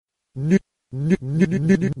New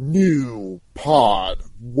Pod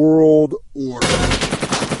World Order.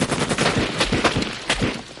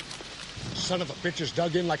 Son of a bitch is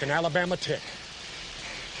dug in like an Alabama tick.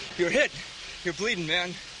 You're hit. You're bleeding,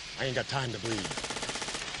 man. I ain't got time to bleed.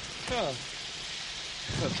 Oh.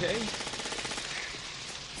 Okay.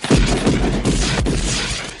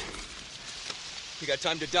 You got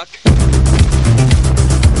time to duck?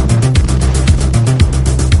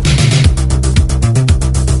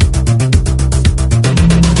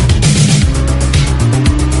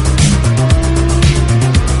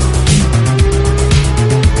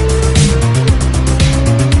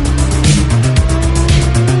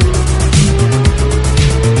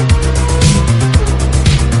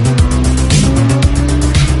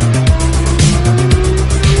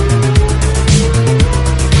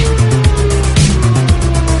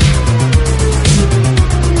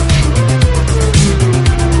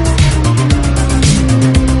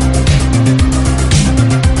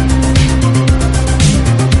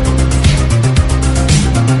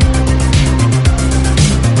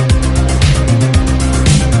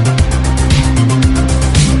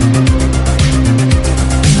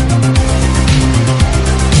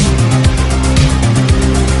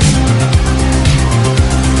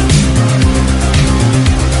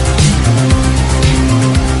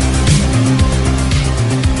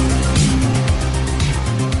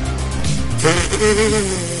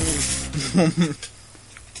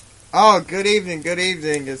 Oh, good evening, good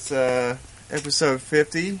evening. It's episode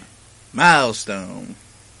 50 milestone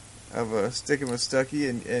of Sticking with Stucky,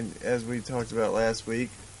 and as we talked about last week,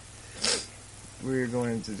 we're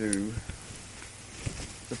going to do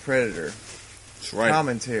the Predator. That's right.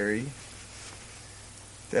 Commentary.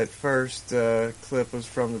 That first clip was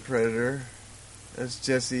from the Predator. That's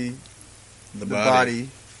Jesse the Body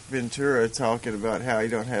Ventura talking about how he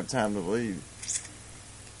don't have time to bleed.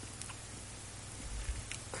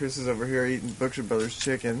 Chris is over here eating Butcher Brothers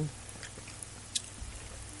chicken.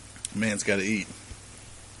 Man's got to eat.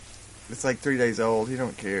 It's like 3 days old. He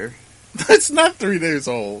don't care. It's not 3 days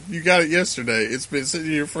old. You got it yesterday. It's been sitting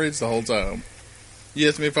in your fridge the whole time. You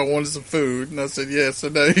asked me if I wanted some food, and I said yes. So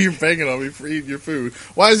now you're banging on me for eating your food.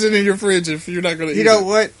 Why is it in your fridge if you're not going to eat it? You know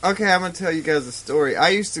what? Okay, I'm going to tell you guys a story. I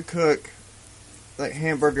used to cook like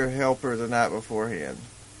hamburger helper the night beforehand.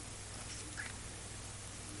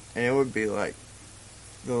 And it would be like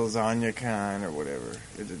the lasagna kind or whatever.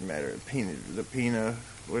 It didn't matter. The pina,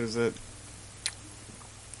 what is it?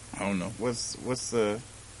 I don't know. What's that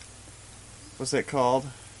called?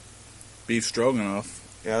 Beef stroganoff.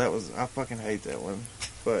 Yeah, I fucking hate that one.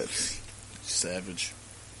 But savage.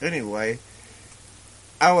 Anyway,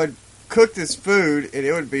 I would cook this food and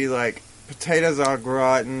it would be like potatoes au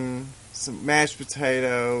gratin, some mashed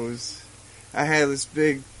potatoes. I had this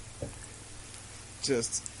big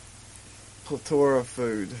just plethora of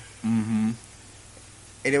food. Mm-hmm.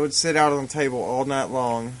 And it would sit out on the table all night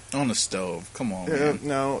long. On the stove. Come on, man.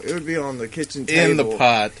 No, it would be on the kitchen table. In the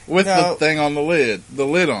pot. With the thing on the lid. The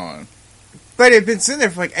lid on. But it had been sitting there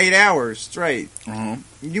for like 8 hours straight. Uh-huh.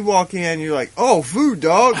 You walk in, you're like, oh, food,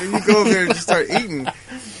 dog. And you go over there and just start eating.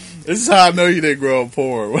 This is how I know you didn't grow up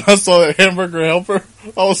poor. When I saw that hamburger helper,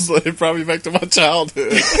 I was like, it brought me back to my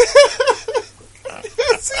childhood.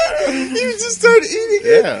 You just started eating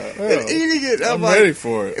it. Yeah. And eating it. I'm like, ready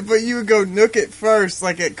for it. But you would go nook it first,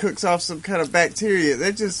 like it cooks off some kind of bacteria.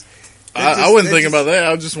 I wasn't thinking about that.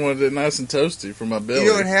 I just wanted it nice and toasty for my belly.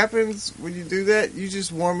 You know what happens when you do that? You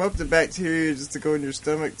just warm up the bacteria just to go in your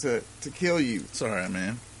stomach to kill you. It's alright,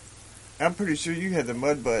 man. I'm pretty sure you had the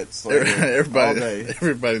mud butts all day.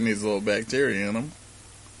 Everybody needs a little bacteria in them.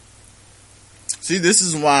 See, this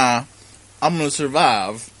is why I'm going to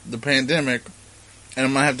survive the pandemic, and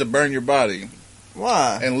I'm going to have to burn your body.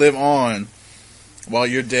 Why? And live on while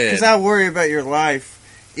you're dead. Because I worry about your life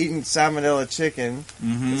eating salmonella chicken.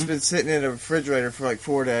 Mm-hmm. It's been sitting in a refrigerator for like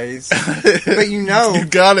 4 days. But you know... You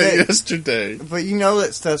got it yesterday. But you know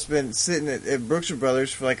that stuff's been sitting at Brookshire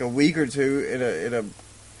Brothers for like a week or two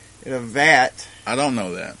in a vat. I don't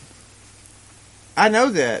know that. I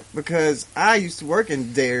know that because I used to work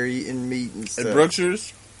in dairy and meat and stuff. At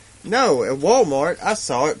Brookshire's? No, at Walmart. I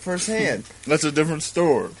saw it firsthand. That's a different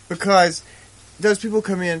store. Because those people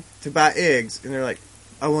come in to buy eggs, and they're like,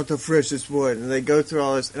 I want the freshest one. And they go through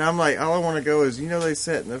all this. And I'm like, all I want to go is, they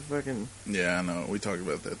sat in the fucking... Yeah, I know. We talked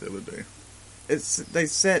about that the other day. They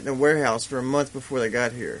sat in a warehouse for a month before they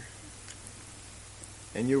got here.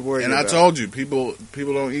 And you're worried about... And I told you, people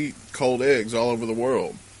don't eat cold eggs all over the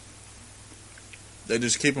world. They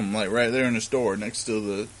just keep them, like, right there in the store next to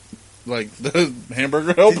the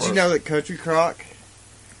hamburger helper. Did you know that Country Crock,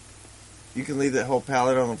 you can leave that whole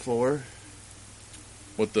pallet on the floor?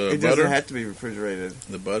 With the It butter? doesn't have to be refrigerated.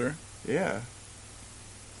 The butter? Yeah.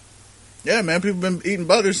 Yeah, man, people been eating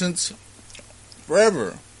butter since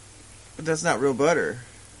forever. But that's not real butter.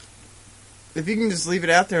 If you can just leave it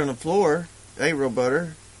out there on the floor, it ain't real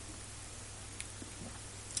butter.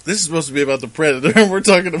 This is supposed to be about the Predator, and we're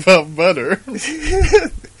talking about butter.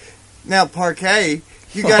 Now, Parquet,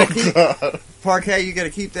 you gotta keep God. Parquet. You gotta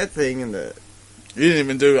keep that thing in the. You didn't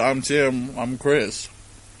even do I'm Tim, I'm Chris.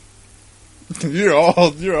 You're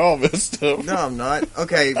all messed up. No, I'm not.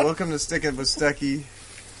 Okay, welcome to Sticking with Stucky.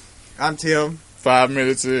 I'm Tim. 5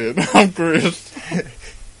 minutes in, I'm Chris.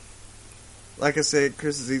 Like I said,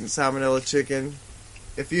 Chris is eating salmonella chicken.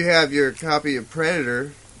 If you have your copy of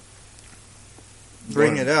Predator,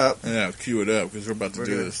 bring it up. Yeah, cue it up, because we're about to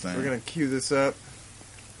do gonna, this thing. We're gonna cue this up.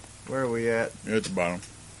 Where are we at? You're at the bottom.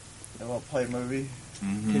 I won't play movie.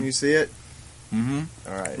 Mm-hmm. Can you see it? Mm-hmm.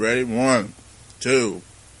 All right. Ready? 1, 2,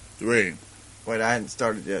 3. Wait, I hadn't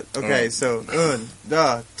started yet. Okay, Oh. so un,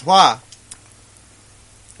 deux, trois.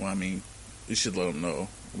 Well, I mean, you should let them know.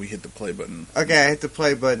 We hit the play button. Okay, I hit the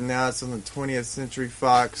play button now. It's on the 20th Century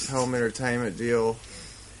Fox home entertainment deal.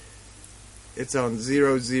 It's on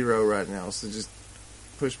 0-0 right now, so just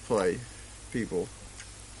push play, people.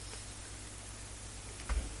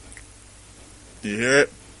 Do you hear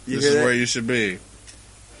it? You This hear is that? where you should be.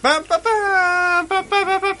 Bum, ba, bum, ba, ba,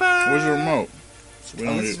 ba, ba, ba. Where's the remote? So we Oh,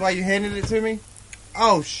 don't this is why you handed it to me?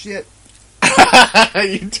 Oh, shit.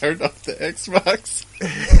 You turned off the Xbox.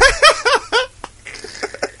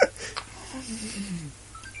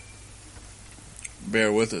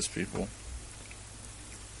 Bear with us, people.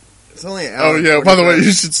 It's only an Oh hour. yeah, by the way, 45.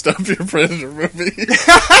 you should stop your Predator movie.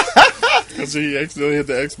 Because he accidentally hit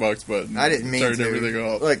the Xbox button. I didn't mean Turned to. everything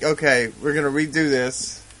off. Look, okay, we're going to redo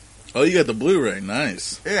this. Oh, you got the Blu-ray.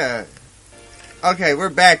 Nice. Yeah. Okay, we're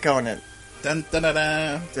back on it. Dun, dun, dun,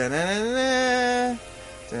 dun. Da-da-da-da.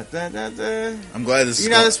 Da-da-da-da. I'm glad this is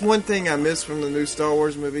You know, that's one thing I missed from the new Star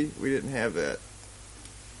Wars movie. We didn't have that.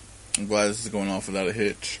 I'm glad this is going off without a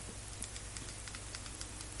hitch.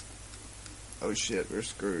 Oh shit, we're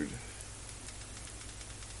screwed.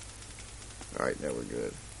 Alright, now we're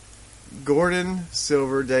good. Gordon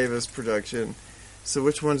Silver Davis production. So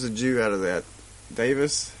which one's a Jew out of that?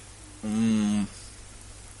 Davis? Mm,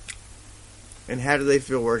 And how do they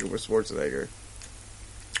feel working with Schwarzenegger?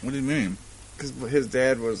 what do you mean? Because his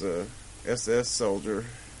dad was a SS soldier.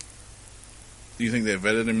 Do you think they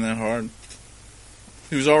vetted him that hard?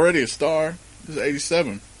 He was already a star. He was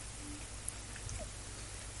 87.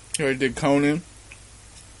 He already did Conan,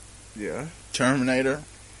 Yeah. Terminator.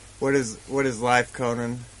 What is life,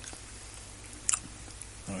 Conan?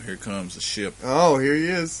 Oh, here comes the ship. Oh, here he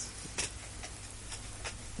is.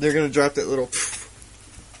 They're gonna drop that little.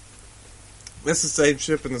 That's the same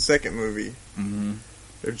ship in the second movie. Mm-hmm.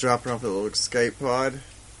 They're dropping off a little escape pod.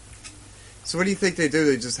 So what do you think they do?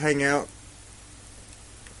 They just hang out?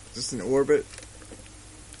 Just in orbit?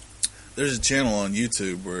 There's a channel on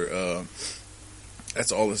YouTube where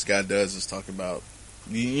that's all this guy does is talk about.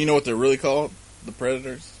 You know what they're really called? The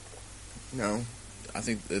Predators? No. I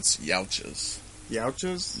think it's Yautjas.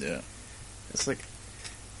 Youches? Yeah. It's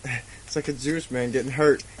like a Jewish man getting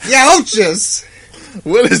hurt. Youches!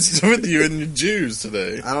 What is with you and your Jews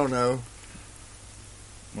today? I don't know.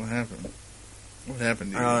 What happened? What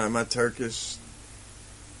happened to you? I don't know. My Turkish.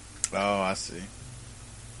 Oh, I see.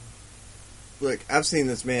 Look, I've seen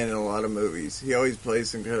this man in a lot of movies. He always plays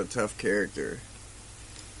some kind of tough character.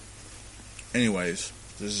 Anyways,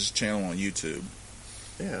 there's this channel on YouTube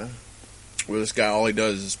Yeah. where this guy, all he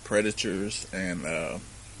does is Predators and Xenomorphs.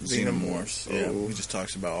 Xenomorphs. Yeah, Oh. he just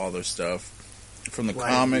talks about all their stuff. From the Why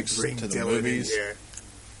did comics you bring to the Dylan in movies, here?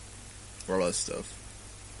 all that stuff.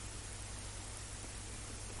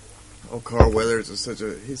 Oh, Carl Weathers is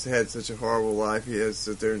he's had such a horrible life. He has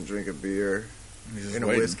to sit there and drink a beer He's just and a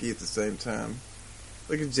waiting. whiskey at the same time.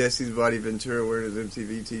 Look at Jesse's Body Ventura wearing his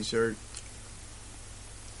MTV t-shirt.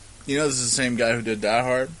 You know, this is the same guy who did Die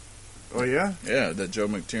Hard? Oh, yeah? Yeah, that Joe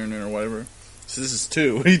McTiernan or whatever. So this is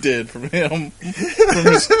two he did from him,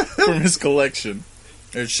 from his collection.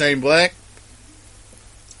 There's Shane Black,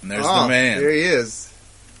 and there's the man. There he is.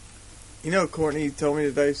 You know, Courtney told me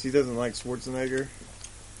today she doesn't like Schwarzenegger,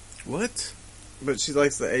 What? but she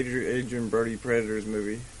likes the Adrian Brody Predators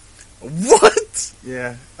movie. What?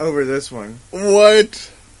 Yeah, over this one.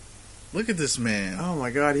 What? Look at this man. Oh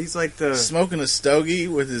my God, he's like the. Smoking a stogie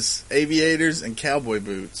with his aviators and cowboy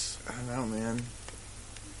boots. I know, man.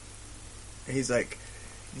 He's like,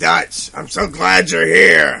 Dutch, I'm so glad you're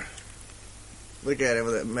here. Look at him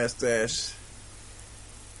with that mustache.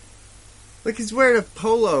 Look, he's wearing a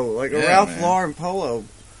polo, like a Yeah, Ralph man. Lauren polo.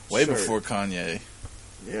 Way shirt. before Kanye.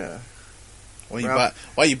 Yeah.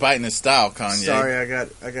 Why you biting his style, Kanye? Sorry, I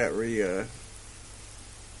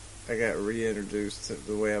got reintroduced to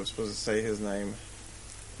the way I was supposed to say his name.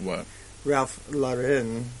 What? Ralph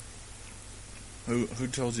Lauren. Who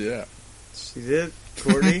told you that? She did?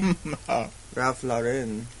 Courtney? No. Ralph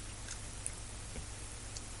Lauren.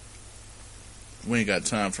 We ain't got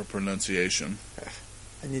time for pronunciation.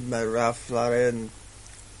 I need my Ralph Lauren.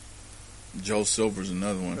 Joel Silver's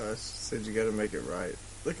another one. I said you gotta make it right.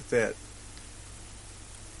 Look at that.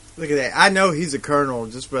 Look at that. I know he's a colonel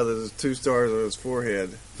just by those 2 stars on his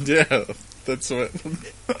forehead. Yeah, that's what.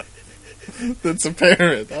 That's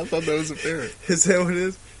apparent. I thought that was apparent. Is that what it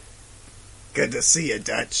is? Good to see you,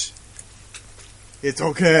 Dutch. It's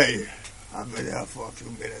okay. I've been out for a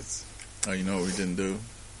few minutes. Oh, you know what we didn't do?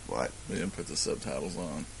 What? We didn't put the subtitles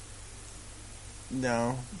on.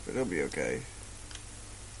 No, but it'll be okay.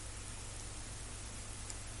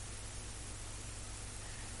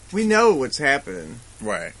 We know what's happening.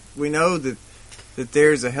 Right. We know that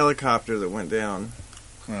there's a helicopter that went down.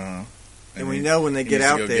 And we know when they get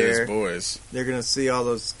out there, boys. they're going to see all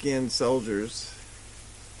those skinned soldiers.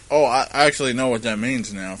 Oh, I actually know what that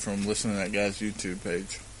means now from listening to that guy's YouTube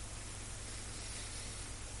page.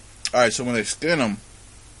 Alright, so when they skin them,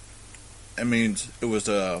 it means it was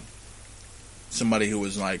somebody who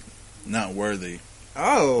was, like, not worthy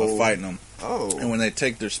of fighting them. Oh. And when they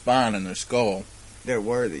take their spine and their skull, they're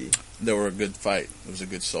worthy. They were a good fight. It was a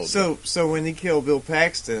good soldier. So when he killed Bill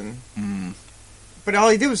Paxton, but all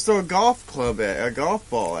he did was throw a golf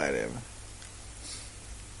ball at him.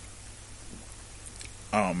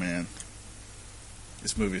 Oh man,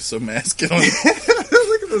 this movie is so masculine.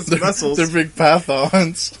 Look at those muscles. They're big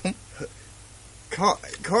pythons.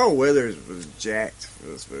 Carl Weathers was jacked for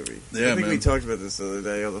this movie. Yeah, I think man. we talked about this the other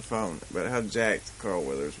day on the phone about how jacked Carl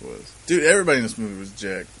Weathers was. Dude, everybody in this movie was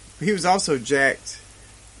jacked. He was also jacked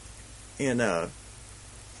in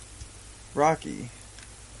Rocky.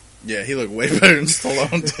 Yeah, he looked way better than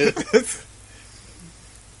Stallone did.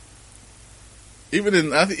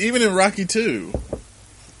 even in Rocky 2.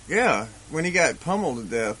 Yeah, when he got pummeled to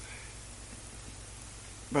death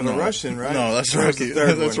by the Russian, right? No, that's Or was Rocky. the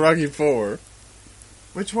third That's one? Rocky 4.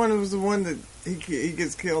 Which one was the one that he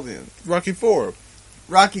gets killed in? Rocky 4.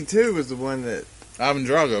 Rocky 2 was the one that... Ivan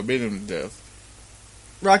Drago beat him to death.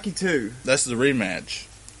 Rocky 2. That's the rematch.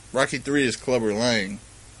 Rocky 3 is Clubber Lang.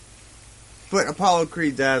 But Apollo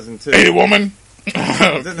Creed dies in 2. Hey, woman!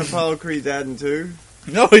 Didn't Apollo Creed die in 2?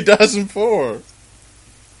 No, he does in 4.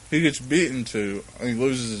 He gets beaten to, and he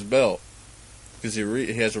loses his belt. Because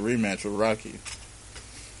he has a rematch with Rocky.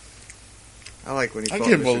 I like when he fought I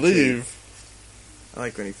can't Mr. believe... T. I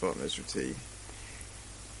like when he fought Mr. T.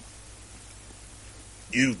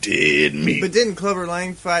 You did me. But didn't Clubber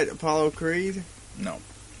Lang fight Apollo Creed? No,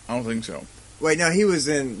 I don't think so. Wait, no, he was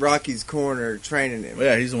in Rocky's corner training him. Well,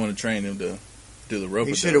 yeah, he's the one who trained him to do the rope.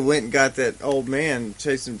 He should have went and got that old man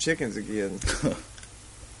chasing chickens again.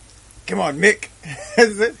 Come on, Mick.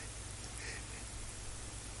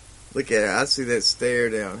 Look at it. I see that stare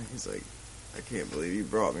down. He's like, I can't believe you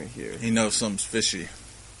brought me here. He knows something's fishy.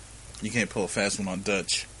 You can't pull a fast one on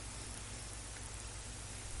Dutch.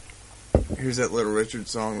 Here's that Little Richard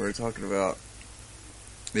song we were talking about.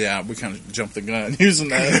 Yeah, we kind of jumped the gun using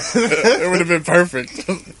that. It would have been perfect.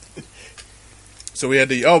 So we had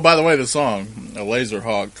to... Oh, by the way, the song, A Laser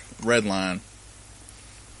Hawk, Red Line.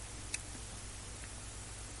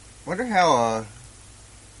 Wonder how,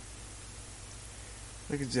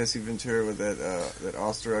 look at Jesse Ventura with that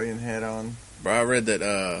Australian hat on. Bro, I read that,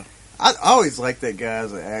 I always liked that guy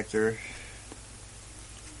as an actor.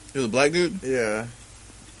 he was a black dude? Yeah.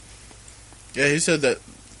 Yeah, he said that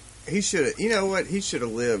He should have, you know what? He should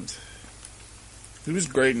have lived. he was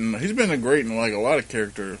great in... He's been great in, like, a lot of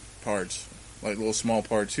character parts. Like, little small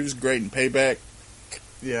parts. He was great in Payback.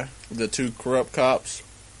 Yeah. With the 2 corrupt cops.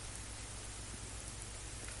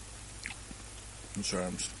 I'm sorry,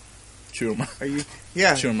 I'm just chewing my... Are you?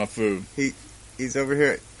 Yeah. Chewing my food. He's over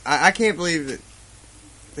here. I can't believe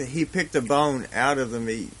that he picked a bone out of the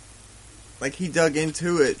meat. Like, he dug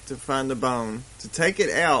into it to find the bone, to take it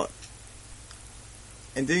out,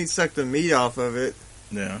 and then he sucked the meat off of it.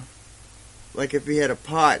 Yeah. Like, if he had a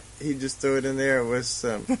pot, he'd just throw it in there with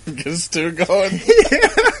some... Get a stew going.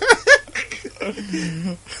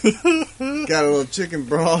 Got a little chicken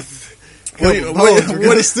broth. What do you-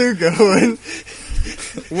 What a stew going.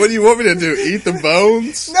 What do you want me to do? Eat the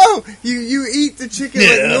bones? No, you eat the chicken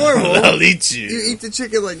like normal. I'll eat you. You eat the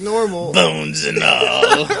chicken like normal. Bones and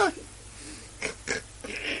all.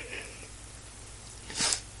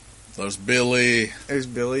 There's Billy. There's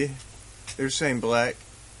Billy. There's Shane Black.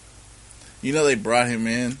 You know they brought him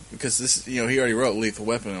in because this, he already wrote Lethal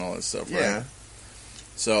Weapon and all that stuff, right? Yeah.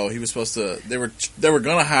 So he was supposed to. They were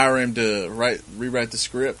gonna hire him to rewrite the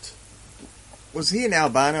script. Was he an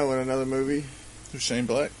albino in another movie? Who's Shane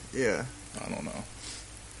Black? Yeah. I don't know.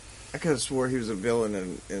 I could have swore he was a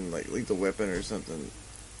villain in like Lethal Weapon or something.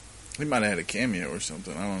 He might have had a cameo or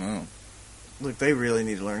something. I don't know. Look, they really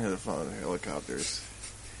need to learn how to fly helicopters.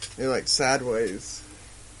 They're like sideways.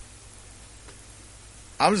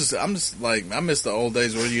 I'm just like, I miss the old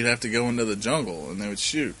days where you'd have to go into the jungle and they would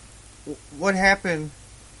shoot. What happened?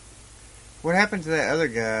 What happened to that other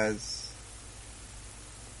guy's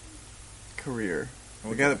career?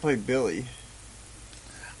 The guy that played Billy.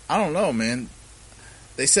 I don't know, man.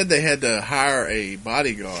 They said they had to hire a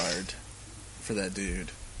bodyguard for that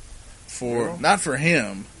dude. Not for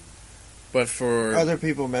him, but for Other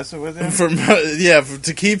people messing with him?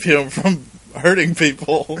 to keep him from hurting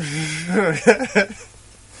people.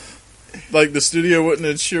 Like the studio wouldn't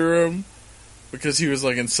insure him because he was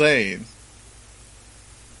like insane.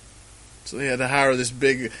 So they had to hire this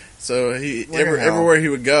big. So everywhere he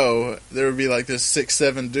would go, there would be like this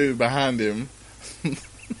 6'7" dude behind him,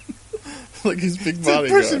 like his big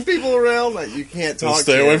bodyguard, pushing people around. Like you can't talk.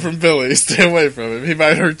 Stay to away him. from Billy. Stay away from him. He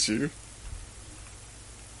might hurt you.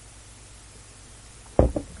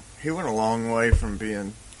 He went a long way from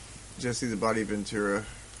being Jesse the Body Ventura.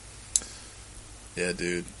 Yeah,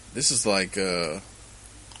 dude. This is like this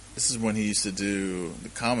is when he used to do the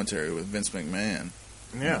commentary with Vince McMahon.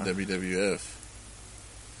 Yeah. On WWF.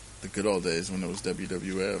 The good old days when it was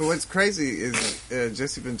WWF. But what's crazy is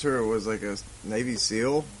Jesse Ventura was like a Navy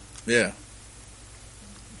SEAL. Yeah.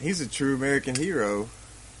 He's a true American hero.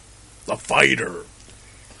 A fighter.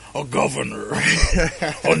 A governor.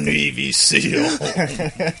 A Navy SEAL. Do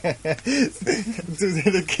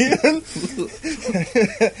it again.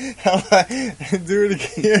 Do it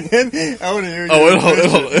again. I want to hear you.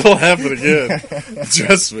 Oh, it'll happen again.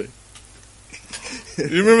 Trust me.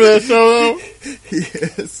 You remember that show though?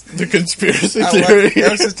 Yes. The conspiracy theory.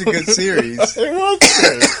 That was such a good series. It was.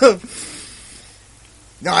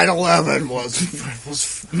 9/11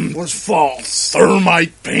 was false.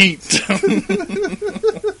 Thermite paint.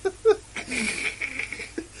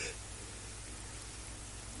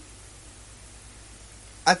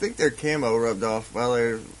 I think their camo rubbed off while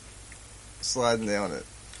they're sliding down it.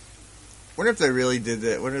 Wonder if they really did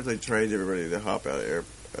that. Wonder if they trained everybody to hop out of there.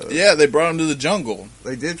 Yeah, they brought him to the jungle.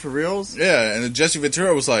 They did for reals? Yeah, and then Jesse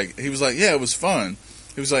Ventura was like, yeah, it was fun.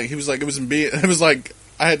 It was like, it was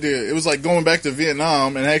like going back to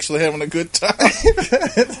Vietnam and actually having a good time.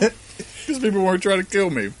 Because people weren't trying to kill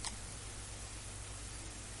me.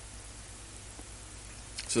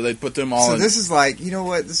 So they put them all So in. this is like, you know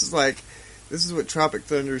what? This is what Tropic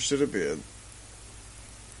Thunder should have been.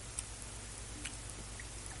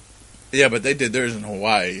 Yeah, but they did theirs in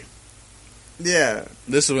Hawaii. Yeah.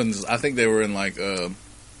 This one's, I think they were in like,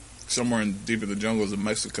 somewhere deep in the jungles of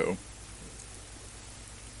Mexico.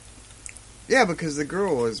 Yeah, because the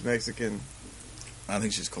girl was Mexican. I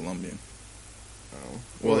think she's Colombian. Oh.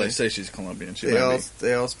 Well, they say she's Colombian.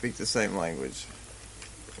 They all speak the same language.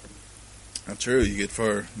 Not true. You get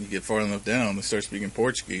far enough down, they start speaking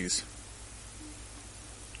Portuguese.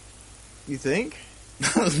 You think?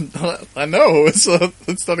 I know. It's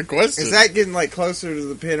not a question. Is that getting like closer to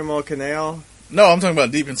the Panama Canal? No, I'm talking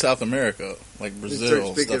about deep in South America, like They Brazil,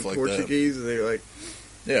 start speaking stuff like Portuguese, and they're like,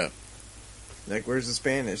 that. Yeah, where's the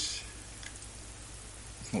Spanish?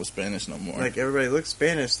 no Spanish no more. Like everybody looks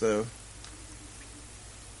Spanish though.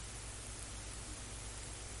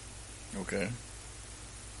 Okay.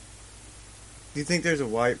 Do you think there's a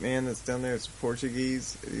white man that's down there that's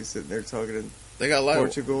Portuguese? And he's sitting there talking in They got a lot.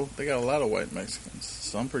 Portugal. They got a lot of white Mexicans,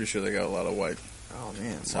 so I'm pretty sure they got a lot of white. Oh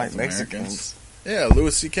man, South white Americans. Mexicans. Yeah,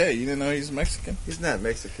 Louis C.K. You didn't know he's Mexican? He's not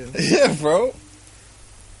Mexican. Yeah, bro.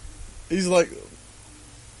 He's like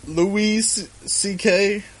Louis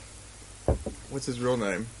C.K. What's his real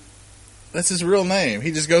name? That's his real name.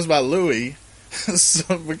 He just goes by Louis,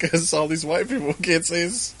 so, because all these white people can't say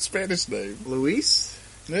his Spanish name. Luis?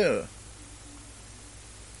 Yeah.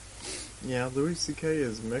 Yeah, Louis C.K.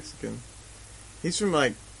 is Mexican. He's from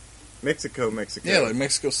like Mexico. Yeah, like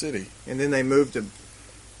Mexico City. And then they moved to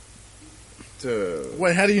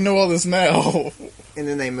Wait, how do you know all this now? and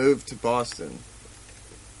then they moved to Boston,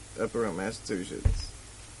 up around Massachusetts,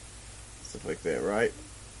 stuff like that, right?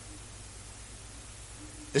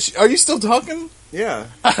 Are you still talking? Yeah,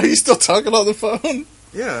 Are you still talking on the phone?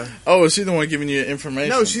 yeah. Oh, is she the one giving you information?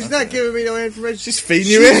 No, she's not Okay. giving me no information. She's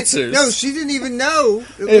feeding you answers. No, she didn't even know.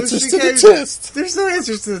 Answers to the test. There's no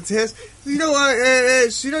answers to the test. You know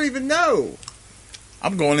what? She don't even know.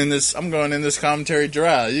 I'm going in this commentary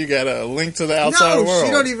dry. You got a link to the outside no, world.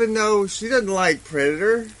 she don't even know. She doesn't like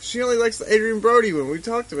Predator. She only likes the Adrian Brody one. We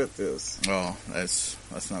talked about this. Oh, that's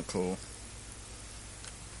not cool.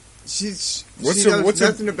 She knows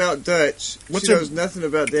nothing about Dutch. She knows nothing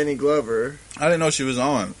about Danny Glover. I didn't know she was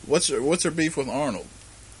on. What's her beef with Arnold?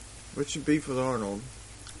 What's your beef with Arnold?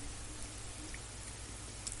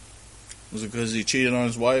 Was it because he cheated on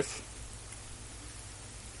his wife?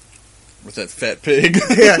 With that fat pig?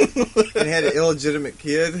 Yeah, and had an illegitimate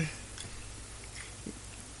kid.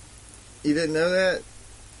 You didn't know that?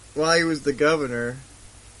 While he was the governor,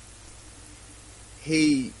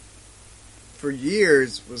 he, for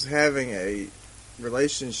years, was having a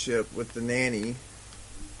relationship with the nanny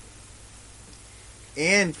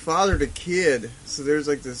and fathered a kid. So there's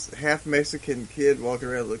like this half Mexican kid walking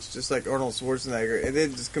around, looks just like Arnold Schwarzenegger, and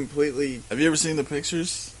then just completely. Have you ever seen the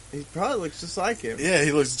pictures? He probably looks just like him. Yeah,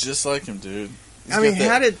 he looks just like him, dude. I mean,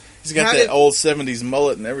 he's got that old 70s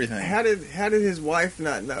mullet and everything. How did his wife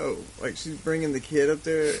not know? Like, she's bringing the kid up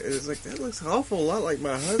there, and it's like, that looks an awful lot like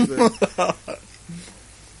my husband.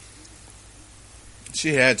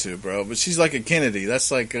 She had to, bro. But she's like a Kennedy.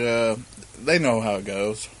 That's like, they know how it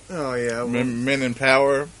goes. Oh, yeah. Well, Men in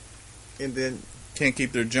power. And then Can't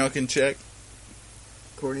keep their junk in check.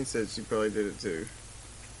 Courtney said she probably did it too.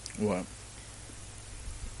 What?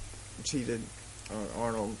 Cheated on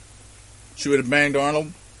Arnold. She would have banged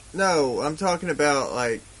Arnold? No, I'm talking about,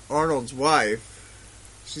 like, Arnold's wife.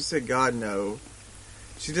 She said, God, no.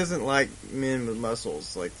 She doesn't like men with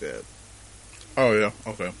muscles like that. Oh, yeah.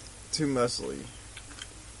 Okay. Too muscly.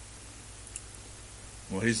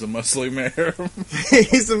 Well, he's the muscly mayor.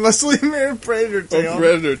 He's the muscly mayor of Predator Town.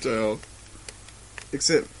 Predator Town.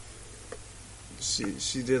 Except,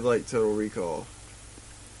 she did like Total Recall.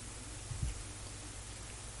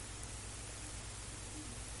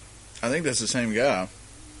 I think that's the same guy.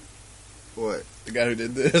 What? The guy who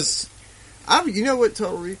did this. You know what,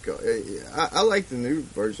 Total Recall? I like the new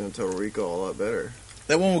version of Total Recall a lot better.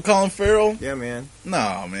 That one with Colin Farrell? Yeah, man. No,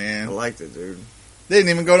 I man. liked it, dude. They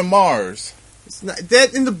didn't even go to Mars. It's not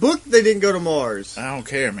that in the book. They didn't go to Mars. I don't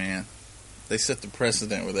care, man. They set the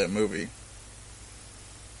precedent with that movie.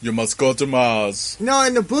 You must go to Mars. No,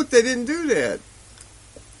 in the book they didn't do that.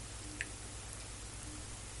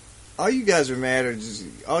 All you guys are mad, or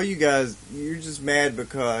you're just mad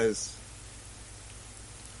because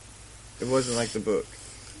it wasn't like the book.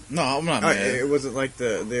 No, I'm not mad. It wasn't like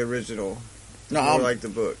the original. No, More I'm like the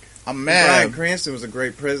book. I'm Bryan mad. Cranston was a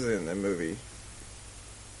great president in that movie.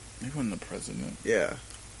 He wasn't the president. Yeah,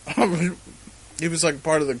 He was like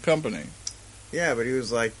part of the company. yeah, but he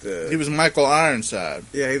was like He was Michael Ironside.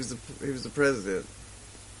 Yeah, he was the president.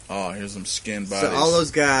 Oh, here's some skin bodies. So all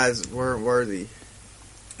those guys weren't worthy.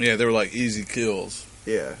 Yeah, they were like easy kills.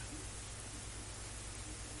 Yeah.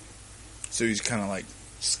 So he's kind of like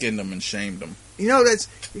skinned them and shamed them. You know, that's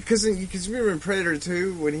because you remember in Predator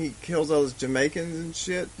 2 when he kills all those Jamaicans and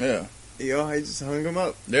shit? Yeah. You know, he just hung them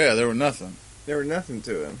up. Yeah, they were nothing. There were nothing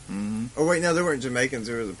to him. Mm-hmm. Oh, wait, no, they weren't Jamaicans.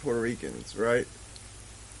 They were the Puerto Ricans, right?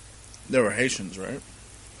 They were Haitians, right?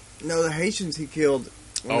 No, the Haitians he killed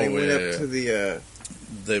when they went up to the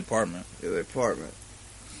apartment. the apartment.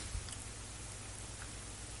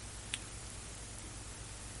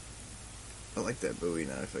 I like that Bowie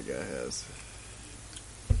knife that guy has.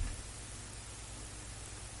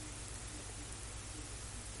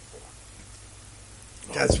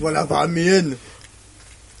 That's one of our men.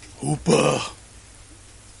 Hooper.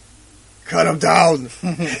 Cut him down.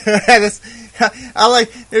 I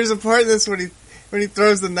like. There's a part in this when he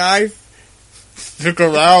throws the knife. Stick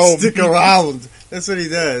around. Stick around. That's what he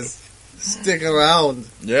does. Stick around.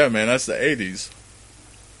 Yeah, man, that's the 80s.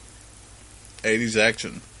 80s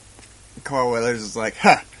action. Carl Weathers is like,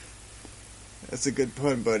 ha! That's a good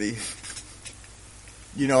pun, buddy.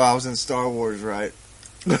 You know I was in Star Wars, right?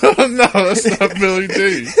 No, that's not Billy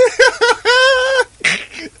D.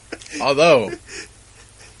 Although,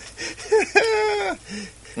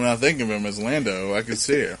 when I think of him as Lando, I can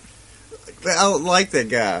see it. But I don't like that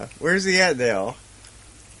guy. Where's he at now?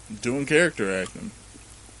 Doing character acting.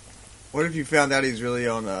 What if you found out he's really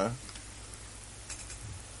on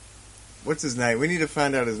what's his name? We need to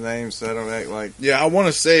find out his name so I don't act like... Yeah, I want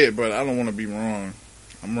to say it, but I don't want to be wrong.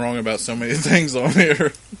 I'm wrong about so many things on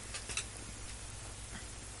here.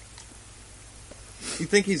 You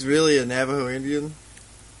think he's really a Navajo Indian?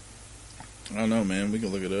 I don't know, man. We can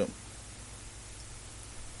look it up.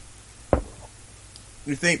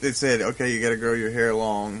 You think they said, okay, you gotta grow your hair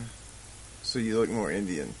long so you look more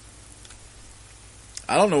Indian?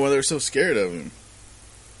 I don't know why they're so scared of him.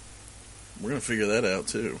 We're going to figure that out,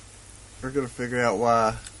 too. We're gonna figure out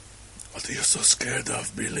why What are you so scared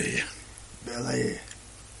of, Billy? Billy.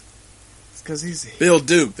 It's because he's... Bill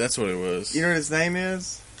Duke, that's what it was. You know what his name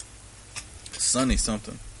is? Sonny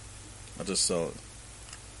something. I just saw it.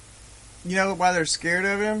 You know why they're scared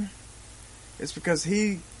of him? It's because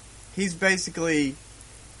he's basically...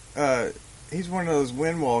 he's one of those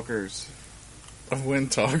windwalkers. Of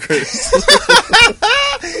Wind Talkers.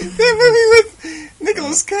 That movie with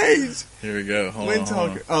Nicolas Cage. Here we go. Hold Wind on, hold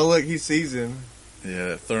Talker. Oh, look, he sees him. on. Yeah,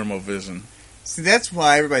 that thermal vision. See, that's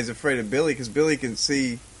why everybody's afraid of Billy, because Billy can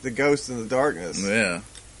see the ghost in the darkness. Yeah.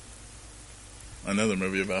 Another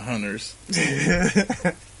movie about hunters.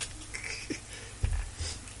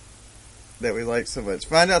 That we like so much.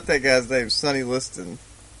 Find out that guy's name, Sonny Liston.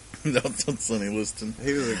 That's Sonny Liston.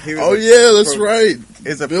 He was Oh, yeah, that's right.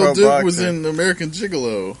 He's a Bill pro Duke boxer. was in American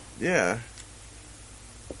Gigolo. Yeah.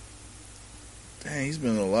 Dang, he's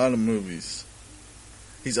been in a lot of movies.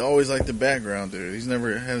 He's always like the background dude. He's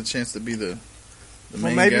never had a chance to be the Well,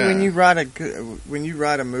 main maybe guy. when you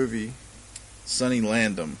write a movie, Sonny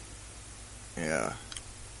Landham. yeah.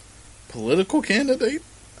 Political candidate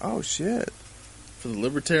Oh shit. for the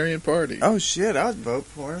Libertarian Party. Oh shit. I'd vote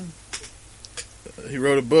for him. He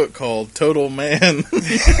wrote a book called Total Man.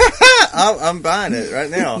 I'm buying it right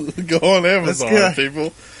now. Go on Amazon, go.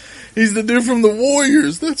 people. He's the dude from the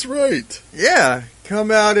Warriors. That's right. Yeah.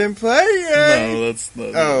 Come out and play. Yay. No, that's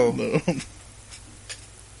not. Oh. No.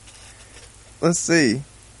 Let's see.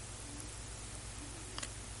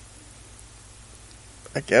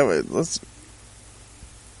 I can't wait. Let's.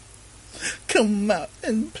 Come out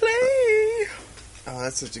and play. Oh,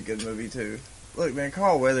 that's such a good movie too. Look, man,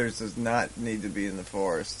 Carl Weathers does not need to be in the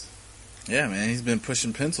forest. Yeah, man, he's been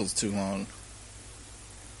pushing pencils too long.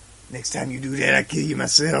 Next time you do that, I kill you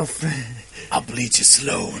myself. I'll bleed you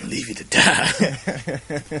slow and leave you to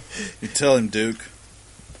die. You tell him, Duke.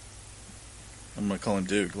 I'm gonna call him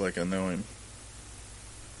Duke like I know him.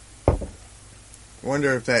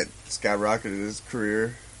 Wonder if that skyrocketed his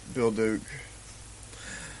career, Bill Duke.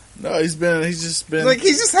 No, he's just been Like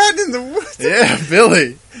he's just hiding in the woods. yeah,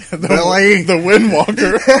 Billy. Billy. The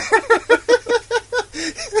Windwalker.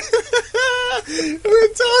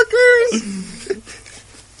 Wind talkers.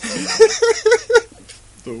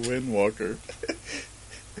 The Windwalker.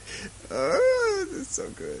 Oh, that's so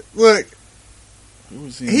good. Look, Who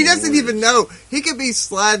was in he the doesn't even Warriors? know. He could be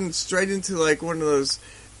sliding straight into like one of those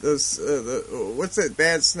what's that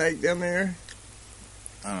bad snake down there?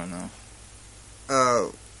 I don't know.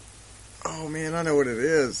 Oh man, I know what it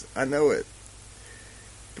is. I know it.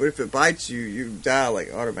 But if it bites you, you die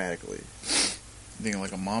like automatically. You thinking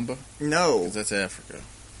like a mamba? No, 'Cause that's Africa.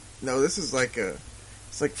 no, this is like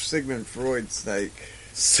it's like Sigmund Freud snake.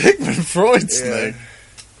 Sigmund Freud Yeah. snake.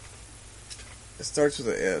 It starts with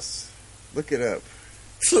an S. Look it up.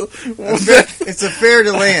 What's that? It's a fer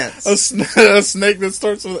de lance. A snake that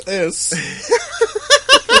starts with an S.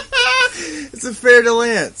 It's a fer de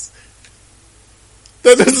lance.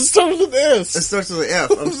 That doesn't start with an It S. starts with an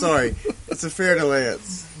F. I'm sorry. It's a fer de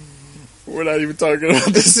lance. We're not even talking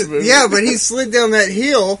about this movie. Yeah, but he slid down that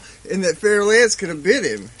hill, and that fer de lance could have bit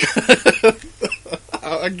him.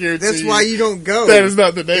 I guarantee That's why you don't go. That is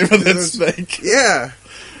not the name of that snake. Yeah,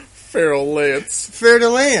 Feral Lance. fer de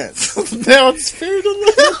lance. Now it's Feral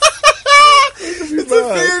Lance. It's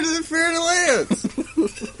a fer de lance.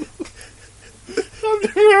 I've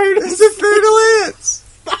never heard of It's a fer de lance.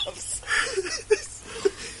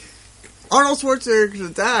 Arnold Schwarzenegger could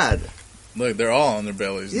have died. Look, they're all on their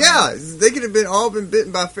bellies. now. Yeah, they could have all been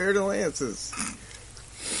bitten by fer de lances.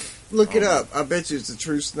 Look it up. I bet you it's a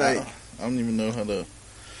true snake. I don't even know how to.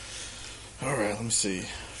 Alright, let me see.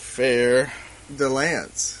 Fair. The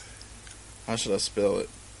lance. How should I spell it?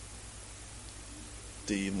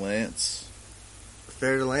 D. Lance.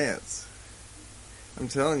 Fer de lance. I'm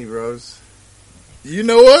telling you, bros. You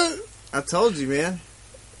know what? I told you, man.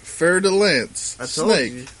 Fer de Lance. I told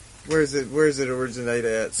Snake. you. Where's it originate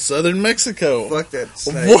at? Southern Mexico. Fuck that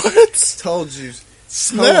snake. What? Told you.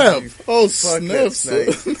 Snap. you. Oh, Fuck snap. that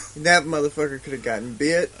snake. son. That motherfucker could have gotten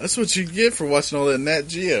bit. That's what you get for watching all that Nat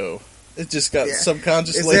Geo. It just got Yeah.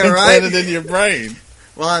 subconsciously Is that right? implanted in your brain.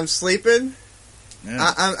 While I'm sleeping,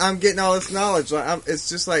 Yeah. I'm getting all this knowledge. It's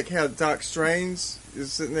just like how Doc Strange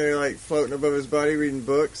is sitting there like floating above his body reading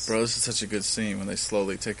books. Bro, this is such a good scene when they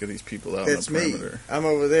slowly take these people out That's on the me. perimeter. I'm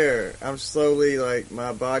over there. I'm slowly like I'm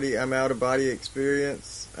out of body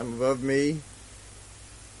experience. I'm above me.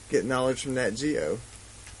 Get knowledge from Nat Geo.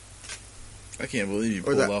 I can't believe you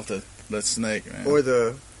Or pulled that- off that snake, man.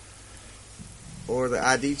 Or the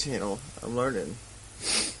ID channel. I'm learning.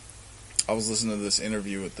 I was listening to this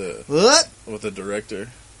interview with the director,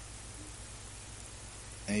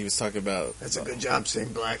 and he was talking about That's a good job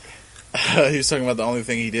saying black. he was talking about the only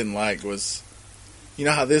thing he didn't like was, you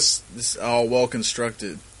know how this all well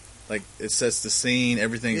constructed, like it sets the scene,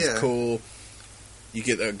 everything's cool. You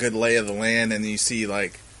get a good lay of the land, and you see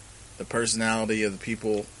like the personality of the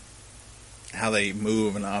people, how they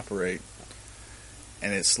move and operate,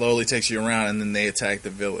 and it slowly takes you around, and then they attack the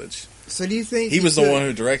village. So do you think he was the one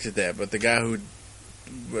who directed that? But the guy who,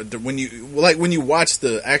 when you watch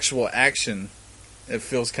the actual action, it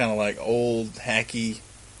feels kind of like old, hacky,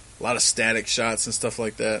 a lot of static shots and stuff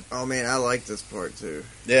like that. Oh man, I like this part too.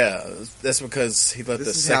 Yeah, that's because he let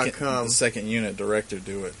the second unit director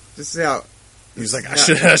do it. This is how he was like, I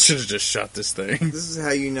should have just shot this thing. This is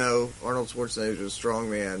how you know Arnold Schwarzenegger is a strong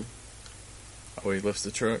man. Oh, he lifts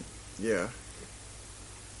the truck? Yeah.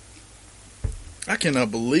 I cannot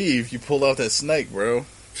believe you pulled out that snake, bro.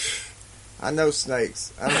 I know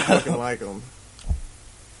snakes. I don't fucking like them.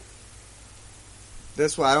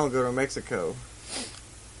 That's why I don't go to Mexico.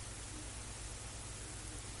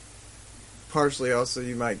 Partially also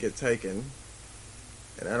you might get taken.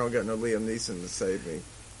 And I don't got no Liam Neeson to save me.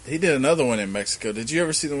 He did another one in Mexico. Did you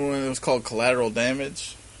ever see the one that was called Collateral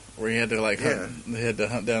Damage? Where he had to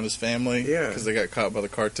hunt down his family? Yeah. Because they got caught by the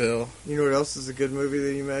cartel. You know what else is a good movie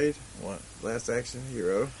that he made? What? Last Action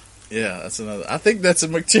Hero. Yeah, that's another. I think that's a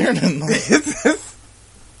McTiernan.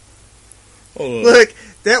 Hold on. Look,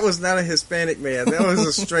 that was not a Hispanic man. That was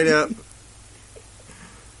a straight up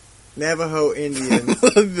Navajo Indian.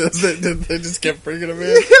 They just kept bringing him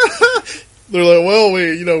in. They're like, well,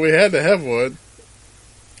 we had to have one.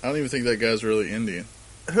 I don't even think that guy's really Indian.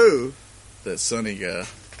 Who? That Sonny guy.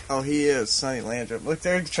 Oh, he is Sonny Landrum. Look,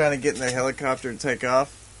 they're trying to get in their helicopter and take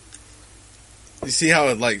off. You see how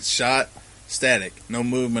it like shot static, no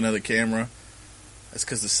movement of the camera. That's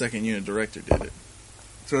because the second unit director did it.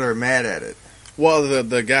 So they're mad at it. Well,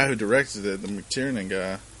 the guy who directed it, the McTiernan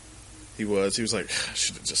guy, he was like, I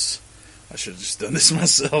should have just done this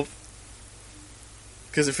myself.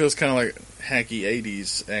 Because it feels kind of like hacky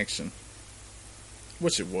 80s action.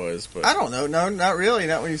 Which it was, but... I don't know. No, not really.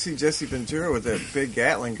 Not when you see Jesse Ventura with that big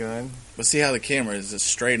Gatling gun. But see how the camera is just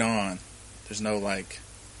straight on. There's no pop.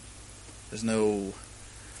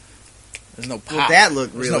 Well, that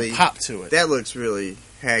looked really... There's no pop to it. That looks really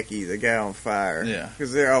hacky, the guy on fire. Yeah.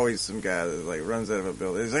 Because there's always some guy that like runs out of a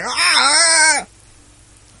building. He's like, ah!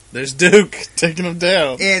 There's Duke taking him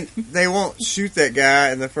down. And they won't shoot that guy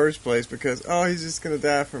in the first place because, he's just going to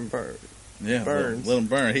die from burns. Yeah, let him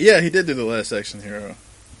burn. He did do the Last Action Hero.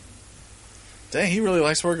 Dang, he really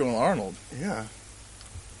likes working with Arnold. Yeah.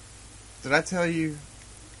 Did I tell you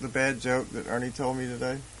the bad joke that Ernie told me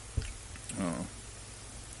today? Oh.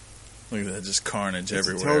 Look at that, just carnage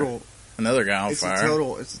everywhere. Another guy on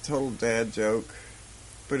fire. It's a total dad joke.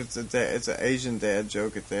 But it's an Asian dad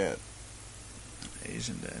joke at that.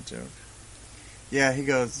 Asian dad joke. Yeah, he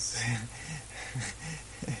goes...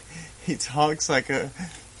 he talks like an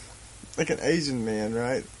Asian man,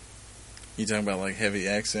 right? You talking about like heavy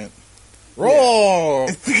accent? Roar!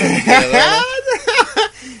 Yeah.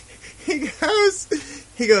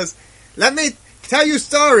 He goes, let me tell you a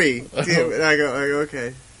story. And I go,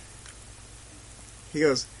 okay. He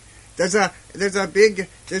goes, there's a big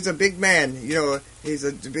man, he's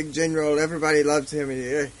a big general, everybody loves him,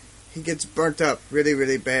 and he gets burnt up really,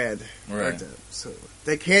 really bad. Right. So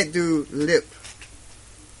they can't do lip.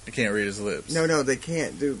 They can't read his lips. No, they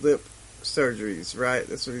can't do lip surgeries, right?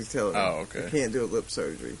 That's what he's telling me. Oh, okay. They can't do a lip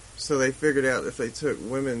surgery. So they figured out if they took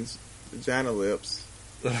women's vagina lips,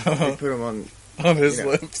 they put them on his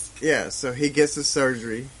lips. Yeah, so he gets the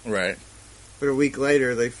surgery. Right. But a week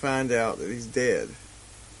later, they find out that he's dead.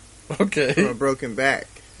 Okay. From a broken back,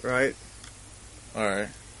 right? All right.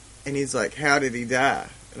 And he's like, how did he die?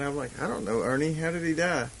 And I'm like, I don't know, Ernie. How did he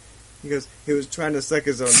die? He goes, he was trying to suck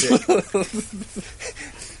his own dick.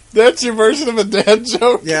 That's your version of a dad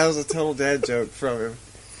joke? Yeah, it was a total dad joke from him.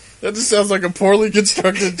 That just sounds like a poorly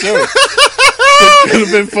constructed joke. It could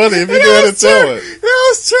have been funny if you knew how to tell it.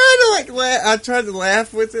 I was trying to laugh. I tried to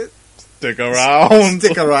laugh with it. Stick around.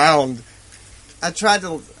 Stick around. I tried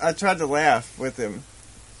to laugh with him.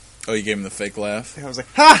 Oh, you gave him the fake laugh? I was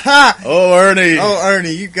like, ha ha! Oh, Ernie! Oh,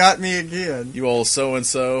 Ernie, you got me again. You old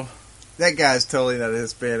so-and-so. That guy's totally not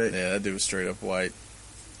Hispanic. Yeah, that dude was straight up white.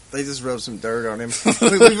 They just rubbed some dirt on him.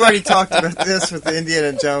 We've already talked about this with the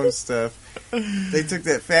Indiana Jones stuff. They took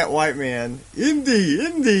that fat white man, Indy,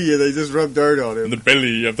 and they just rubbed dirt on him. In the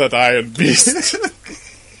belly of that iron beast.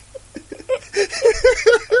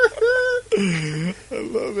 I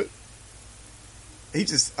love it. He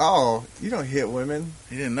just, you don't hit women.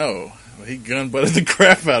 He didn't know. Well, he gun-butted the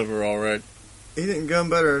crap out of her, all right. He didn't gun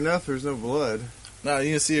butt her enough, there's no blood. No,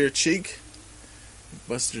 you didn't see her cheek? He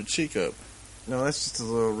busted her cheek up. No, that's just a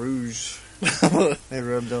little rouge they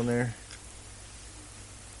rubbed on there.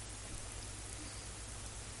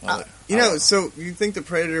 So you think the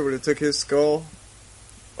Predator would have took his skull?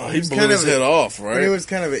 He blew his head off, But right? it was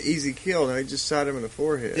kind of an easy kill. No, he just shot him in the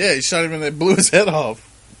forehead. Yeah, he shot him and they blew his head off.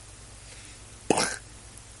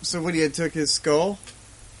 So what, he had took his skull?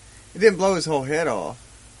 It didn't blow his whole head off.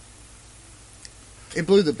 It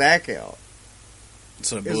blew the back out.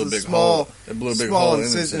 So it It blew a was a big small- hole. It blew a big Small hole in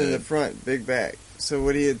his incision in the head. front, big back. So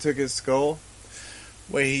what, he had took his skull?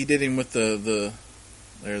 Wait, he did him with the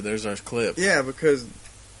there's our clip. Yeah, because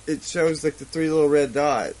it shows like the 3 little red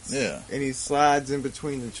dots. Yeah. And he slides in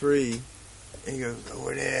between the tree. And he goes,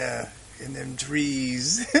 over there, in them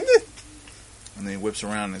trees. And then he whips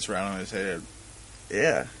around and it's right on his head.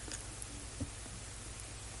 Yeah.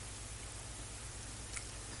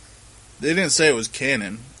 They didn't say it was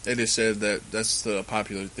canon. They just said that that's the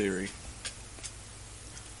popular theory.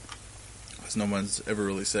 Because no one's ever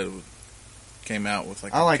really said it came out with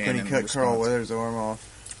like I a like when canon he cut Carl response. Weathers' arm off.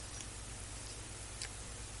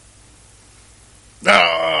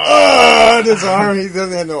 Ah! His arm, he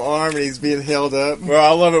doesn't have no arm and he's being held up. Well,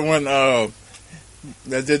 I love it when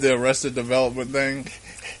they did the Arrested Development thing.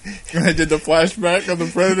 And they did the flashback of the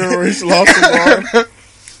Predator where he's lost his arm.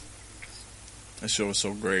 That show was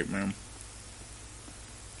so great, man.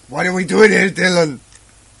 Why did we do it here, Dylan?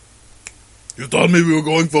 You told me we were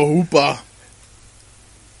going for Hoopa.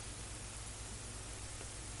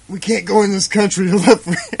 We can't go in this country unless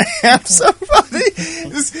we have somebody.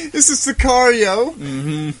 This is Sicario.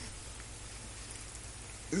 Mm-hmm.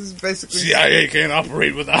 This is basically... CIA can't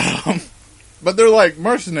operate without them. But they're like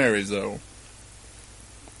mercenaries, though.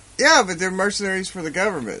 Yeah, but they're mercenaries for the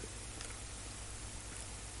government.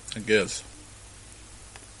 I guess.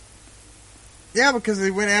 Yeah, because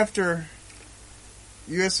they went after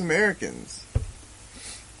U.S. Americans.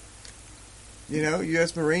 You know,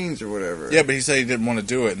 U.S. Marines or whatever. Yeah, but he said he didn't want to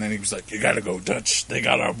do it, and then he was like, you gotta go Dutch. They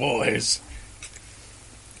got our boys.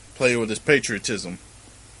 Play with his patriotism.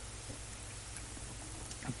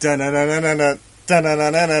 Dun-dun-dun-dun-dun.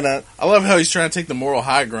 Dun-dun-dun-dun-dun. I love how he's trying to take the moral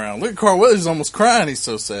high ground. Look at Carl Weathers almost crying. He's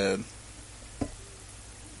so sad.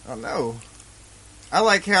 Oh, no. I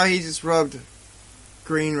like how he just rubbed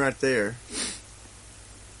green right there.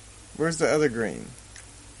 Where's the other green?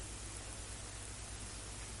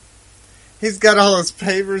 He's got all those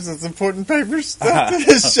papers, those important papers stuffed in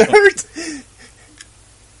his shirt.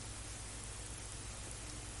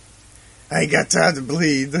 I ain't got time to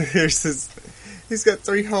bleed. Here's his... He's got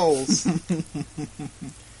 3 holes.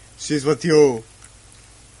 She's with you.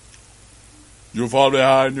 You fall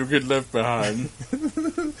behind, you get left behind.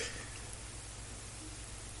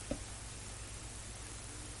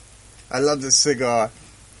 I love this cigar.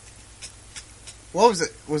 What was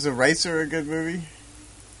it? Was Eraser a good movie?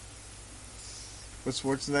 With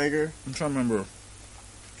Schwarzenegger? I'm trying to remember.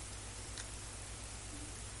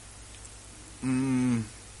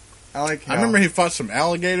 I like how I remember he fought some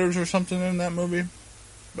alligators or something in that movie.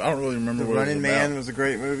 But I don't really remember The what Running it was Man about. was a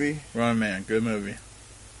great movie. Running Man, good movie.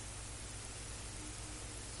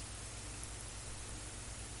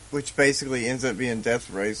 Which basically ends up being Death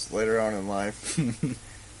Race later on in life.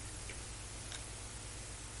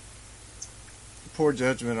 Poor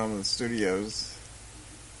judgment on the studios.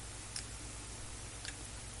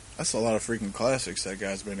 That's a lot of freaking classics that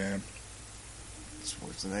guy's been in.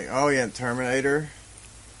 Schwarzenegger. Oh yeah, Terminator.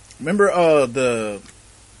 Remember the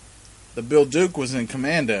Bill Duke was in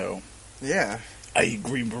Commando. Yeah. I eat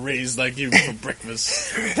green berets like you for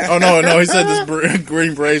breakfast. Oh no, he said this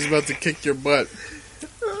green beret's about to kick your butt.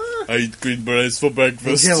 I eat green berets for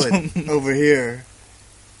breakfast. Kill it. Over here.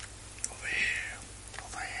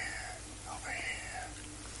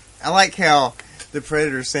 I like how the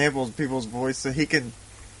Predator samples people's voice so he can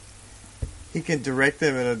direct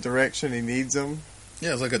them in a direction he needs them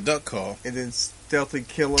Yeah, it's like a duck call. and then stealthily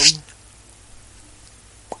kill them.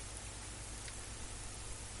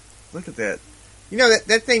 Look at that. You know,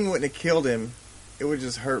 that thing wouldn't have killed him. It would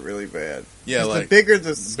just hurt really bad. Yeah, 'Cause like the bigger the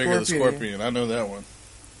the scorpion. I know that one.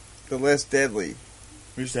 the less deadly.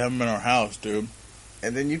 We used to have them in our house, dude.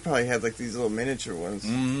 And then you probably had like these little miniature ones.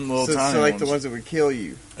 Little so tiny like ones. the ones that would kill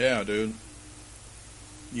you. Yeah, dude.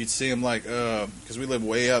 You'd see them like, because we live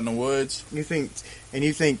way out in the woods. You think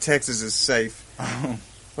Texas is safe.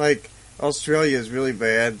 Like, Australia is really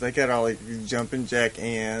bad. They got all like these jumping jack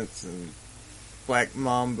ants and black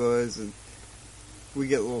mambas, and we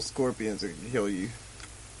get little scorpions that can kill you.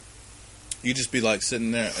 You'd just be like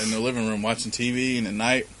sitting there in the living room watching TV in the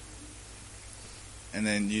night, and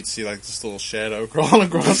then you'd see like this little shadow crawling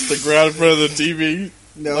across the ground in front of the TV,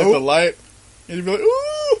 No. like the light, and you'd be like,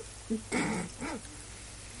 "Ooh!"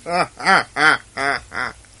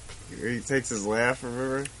 He takes his laugh,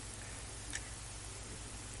 remember?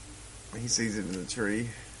 He sees it in the tree.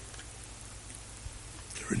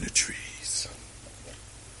 They're in the trees.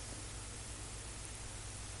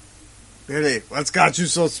 Billy, what's got you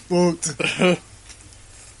so spooked?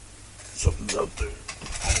 Something's out there.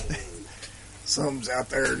 Something's out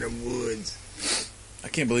there in the woods. I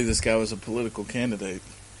can't believe this guy was a political candidate.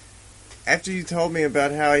 After you told me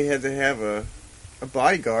about how he had to have a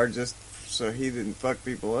bodyguard just so he didn't fuck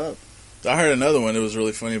people up. I heard another one that was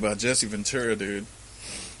really funny about Jesse Ventura, dude.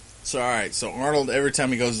 So, alright, so Arnold, every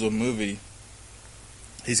time he goes to a movie,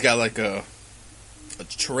 he's got like a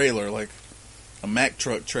trailer, like a Mack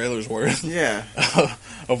truck trailer's worth Yeah.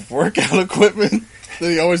 of workout equipment that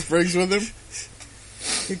he always brings with him.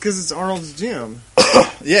 Because it's Arnold's gym.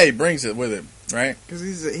 Yeah, he brings it with him, right? Because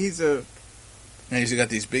he's a And he's got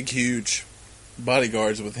these big, huge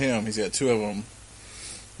bodyguards with him. He's got two of them.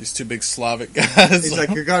 These two big Slavic guys. He's like,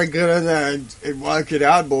 you gotta get in there and work it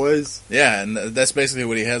out, boys. Yeah, and that's basically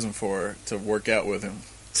what he has them for, to work out with him.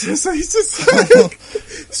 So he's just like,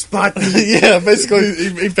 spot me. Yeah, basically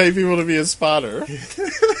he paid people to be a spotter.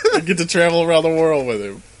 And get to travel around the world with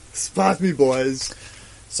him. Spot me, boys.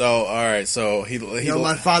 So, alright, so he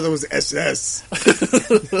My father was SS.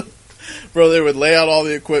 Bro, they would lay out all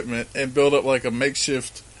the equipment and build up like a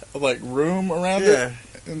makeshift like room around it,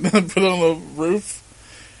 and then put it on the roof.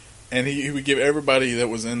 And he would give everybody that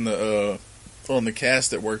was in the on the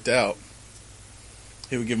cast that worked out,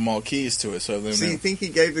 he would give them all keys to it. So then, So you think he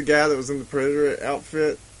gave the guy that was in the Predator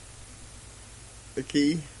outfit the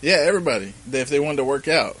key? yeah, everybody, if they wanted to work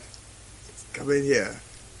out. Come in here.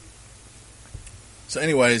 So,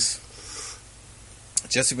 anyways,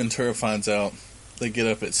 Jesse Ventura finds out. They get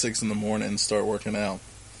up at 6 in the morning and start working out.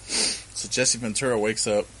 So Jesse Ventura wakes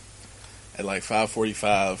up at like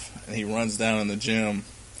 5:45, and he runs down in the gym,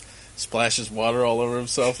 splashes water all over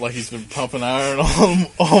himself like he's been pumping iron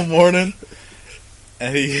all morning,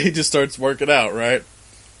 and he just starts working out, right?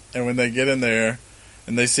 And when they get in there,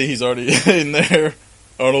 and they see he's already in there,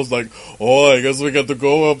 Arnold's like, "Oh, I guess we got to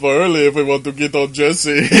go up early if we want to get on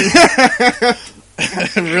Jesse."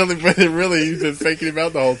 really, he's been faking him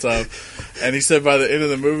out the whole time. And he said by the end of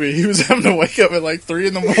the movie, he was having to wake up at like 3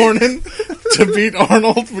 in the morning to beat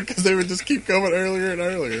Arnold because they would just keep going earlier and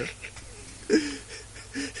earlier.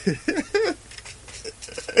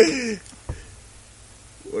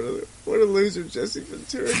 What a loser Jesse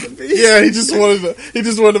Ventura can be. Yeah, he just wanted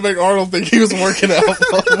to make Arnold think he was working out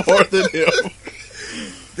more than him.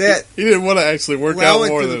 He didn't want to actually work out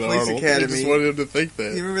more than Arnold. Academy. He just wanted him to think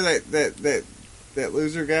that. You remember that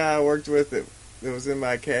loser guy I worked with that was in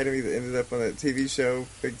my academy that ended up on that TV show,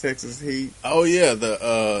 Big Texas Heat? Oh yeah,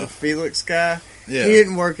 the Felix guy. Yeah, he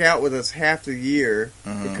didn't work out with us half the year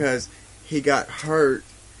because he got hurt.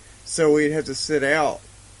 So we'd have to sit out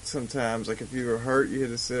sometimes. Like if you were hurt, you had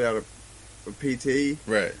to sit out a PT.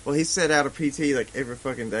 Right. Well, he set out a PT like every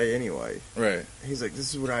fucking day anyway. Right. He's like,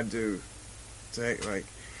 this is what I do. Like,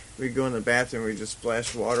 we'd go in the bathroom, we'd just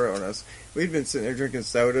splash water on us. We'd been sitting there drinking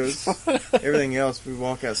sodas. Everything else, we'd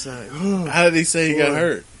walk outside. How did he say he got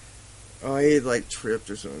hurt? Oh, he had like tripped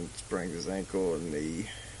or something, sprained his ankle and knee.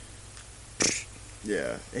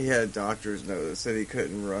 Yeah, he had a doctor's note that said he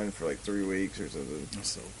couldn't run for like 3 weeks or something.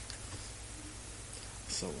 That's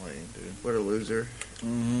so lame, dude. What a loser.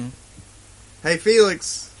 Mm-hmm. Hey,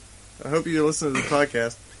 Felix. I hope you listen to the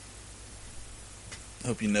podcast.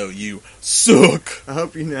 Hope you know you suck. I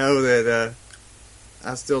hope you know that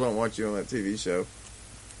I still don't want you on that TV show.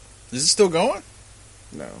 Is it still going?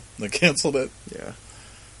 No. They canceled it? Yeah.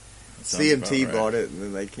 Sounds CMT about right. bought it and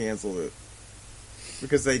then they canceled it.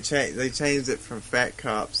 Because they changed it from Fat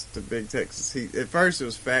Cops to Big Texas Heat. At first it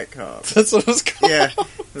was Fat Cops. That's what it was called? Yeah.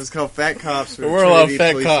 It was called Fat Cops for the We're all Trinity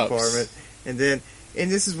fat Police cops. Department. And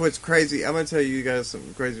this is what's crazy. I'm going to tell you guys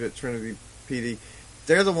something crazy about Trinity PD.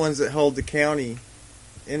 They're the ones that hold the county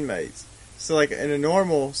inmates. So like in a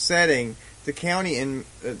normal setting, the county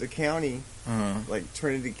like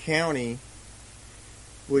Trinity County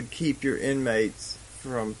would keep your inmates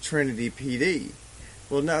from Trinity PD.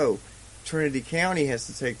 Well, no, Trinity County has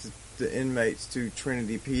to take the inmates to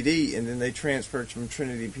Trinity PD, and then they transfer from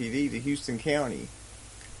Trinity PD to Houston County.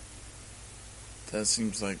 That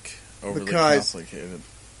seems like overly Because- complicated.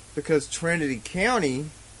 Because Trinity County,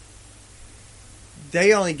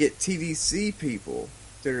 they only get TDC people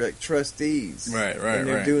that are like trustees. Right, And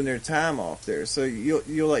they're right. doing their time off there. So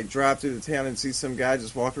you'll like drive through the town and see some guy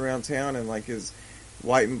just walking around town in like his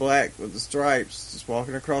white and black with the stripes, just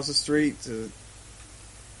walking across the street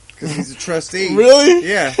because he's a trustee. Really?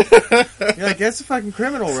 Yeah. You're like, that's a fucking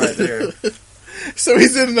criminal right there. So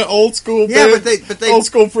he's in the old school Yeah, bed, but they old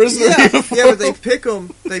school prisoner yeah, uniform. yeah, but they pick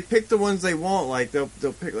them. They pick the ones they want. Like they'll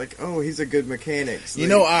pick like, oh, he's a good mechanic. So You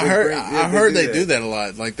know, I heard they they do that a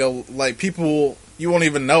lot. Like they'll like people you won't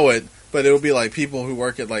even know it, but it'll be like people who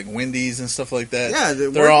work at like Wendy's and stuff like that. Yeah, the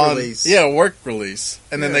they're work on release. work release,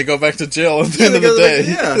 and then Yeah. they go back to jail at the Yeah, end of they the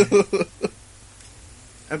go day. yeah.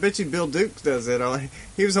 I bet you Bill Duke does that.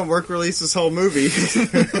 He was on work release this whole movie.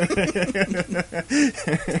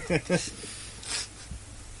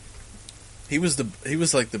 He was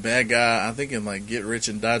like the bad guy. I think in like Get Rich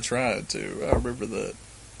and Die Trying too. I remember that.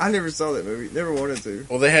 I never saw that movie. Never wanted to.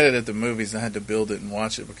 Well, they had it at the movies. And I had to build it and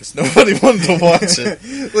watch it because nobody wanted to watch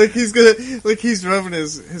it. like he's rubbing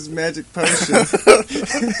his magic potion.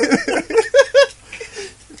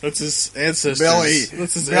 That's his ancestors. Billy,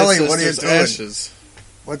 That's his Billy, what are you ancestors' doing? ashes.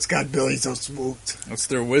 What's got Billy so smoked? That's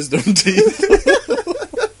their wisdom teeth.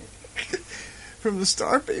 From the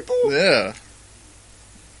Star People. Yeah.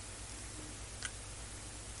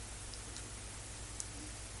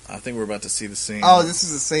 I think we're about to see the scene. Oh, this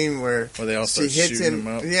is the scene where Where they all she start hits shooting him.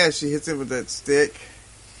 him up. Yeah, she hits him with that stick,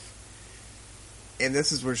 and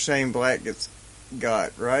this is where Shane Black gets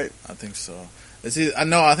got, right? I think so. I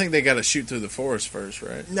think they got to shoot through the forest first,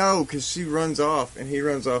 right? No, because she runs off, and he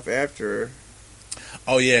runs off after her.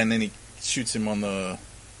 Oh yeah, and then he shoots him on the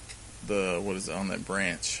what is it, on that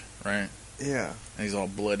branch, right? Yeah. And he's all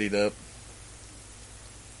bloodied up.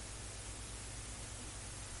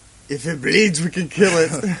 If it bleeds, we can kill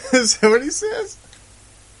it. Is that what he says?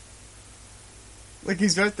 Like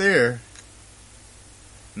he's right there.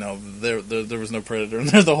 No, there was no predator in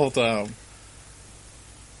there the whole time.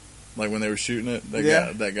 Like when they were shooting it,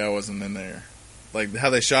 that guy wasn't in there. Like how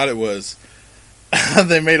they shot it was,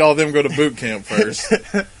 they made all them go to boot camp first,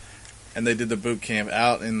 and they did the boot camp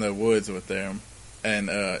out in the woods with them, and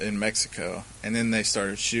in Mexico, and then they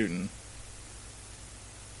started shooting,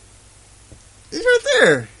 He's right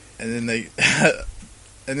there. and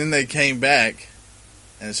then they came back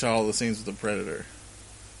and shot all the scenes with the predator.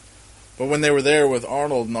 But when they were there with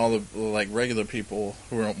Arnold and all the like regular people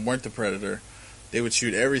who weren't the predator, they would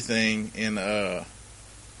shoot everything in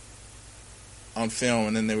on film,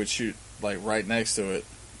 and then they would shoot like right next to it.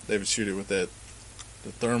 They would shoot it with the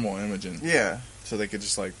thermal imaging, Yeah. so they could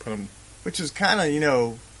just like put them. Which was kind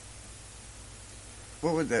of,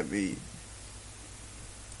 what would that be?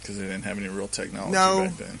 Because they didn't have any real technology No.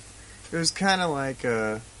 back then. It was kind of like,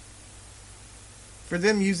 for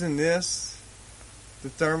them using this, the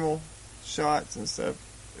thermal shots and stuff,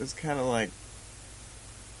 it was kind of like,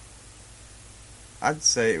 I'd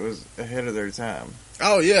say it was ahead of their time.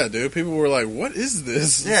 Oh yeah, dude! People were like, "What is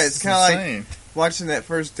this?" Yeah, This it's is kinda like- insane. Watching that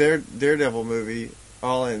first Daredevil movie,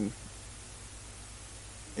 all in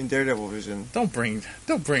Daredevil vision. Don't bring.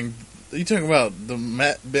 Are you talking about the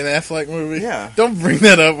Ben Affleck movie? Yeah. Don't bring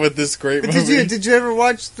that up with this great But movie. did you ever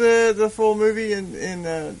watch the full movie in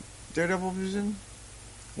Daredevil vision?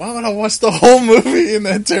 Why would I watch the whole movie in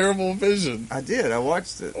that terrible vision? I did. I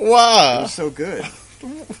watched it. It Why? was so good.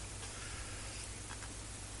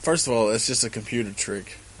 First of all, it's just a computer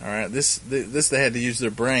trick. All right, this they had to use their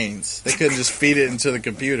brains. They couldn't just feed it into the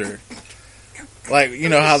computer. Like you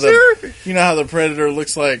know how the Predator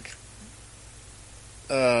looks like.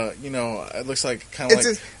 It looks like kind of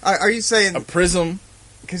like Are you saying a prism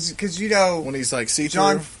because when he's like see-through.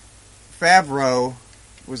 Jon Favreau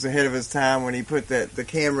was ahead of his time when he put the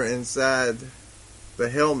camera inside the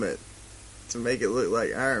helmet to make it look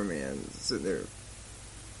like Iron Man sitting there.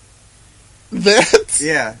 That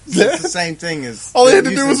Yeah, so it's the same thing as all they had to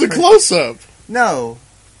do was a close-up No,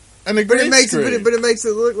 and a but green it makes screen. it makes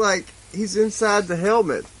it look like he's inside the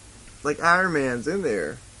helmet, like Iron Man's in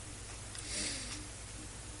there.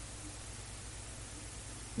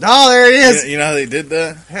 Oh, there it is. You know how they did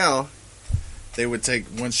that? Hell, They would take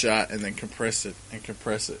one shot and then compress it and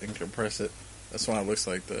compress it and compress it. That's why it looks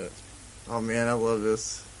like that. oh man, I love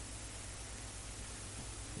this.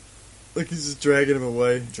 Look, he's just dragging him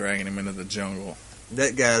away. Dragging him into the jungle.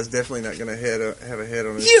 That guy's definitely not going to have a head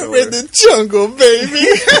on his You're shoulder. in the jungle, baby.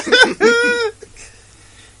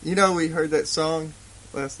 You know, we heard that song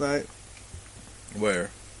last night. Where?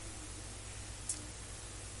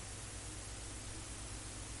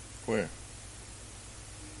 Where?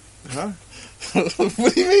 Huh?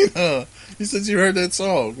 What do you mean, huh? You said you heard that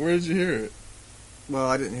song. Where did you hear it? Well,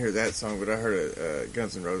 I didn't hear that song, but I heard a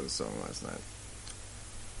Guns N' Roses song last night.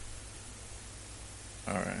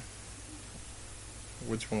 Alright.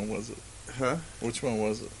 Which one was it? Huh? Which one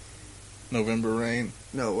was it? November Rain?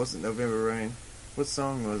 No, it wasn't November Rain. What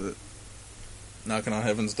song was it? Knocking on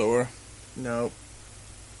Heaven's Door? No.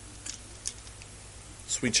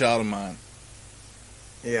 Sweet Child of Mine.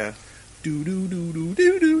 Yeah. Do do do do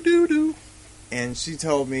do do do do. and she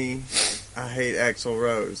told me I hate Axl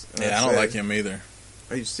Rose. And Yeah, I don't said, like him either.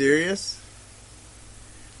 Are you serious?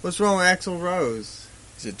 What's wrong with Axl Rose?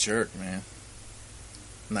 He's a jerk, man.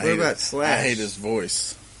 And I What hate about it. Slash? I hate his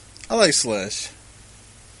voice. I like Slash.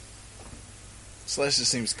 Slash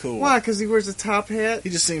just seems cool. Why? Because he wears a top hat? He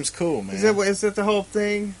just seems cool, man. Is that the whole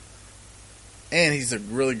thing? And he's a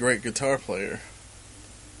really great guitar player.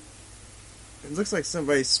 It looks like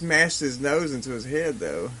somebody smashed his nose into his head,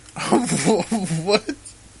 though. What?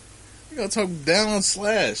 You gonna talk down on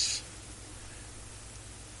Slash?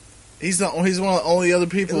 He's one of the only other It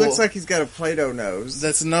people looks like he's got a Play-Doh nose.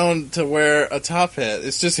 that's known to wear a top hat.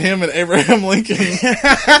 It's just him and Abraham Lincoln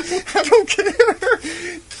I don't care.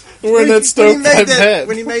 wearing that stovepipe hat.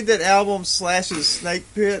 When he made that album, Slash's Snake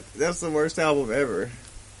Pit, that's the worst album ever.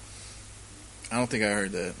 I don't think I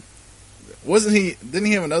heard that. Wasn't he? Didn't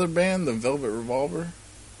he have another band, the Velvet Revolver?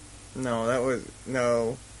 No, that was...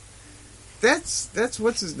 No. That's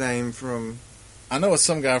what's his name from I know it's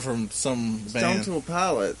some guy from some Stone band. Temple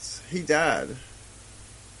Pilots. He died.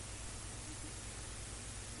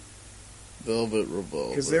 Velvet Revolver.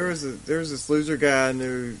 Because there was this loser guy I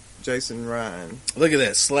knew, Jason Ryan. Look at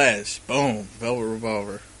that Slash. Boom. Velvet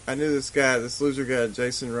Revolver. I knew this loser guy,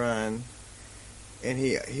 Jason Ryan, and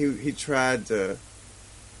he tried to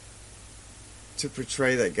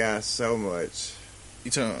portray that guy so much. You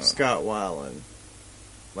talking? Scott Weiland.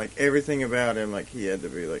 Like, everything about him, like, he had to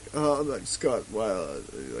be like, oh, I'm like Scott Weiland.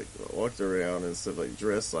 He, like, walked around and stuff, like,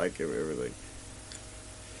 dressed like him, everything.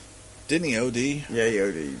 Didn't he OD? Yeah, he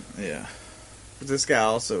OD'd. Yeah. But this guy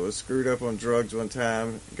also was screwed up on drugs one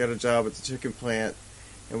time, got a job at the chicken plant,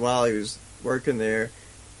 and while he was working there,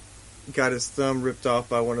 got his thumb ripped off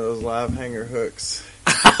by one of those live hanger hooks.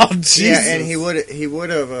 Oh, Jesus. Yeah, and he would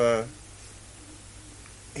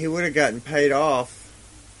have gotten paid off,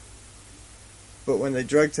 but when they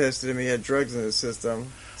drug tested him, he had drugs in his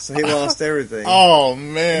system, so he lost everything. Oh,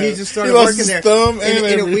 man. He just started lost working his there thumb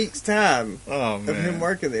in a week's time Oh, of man. him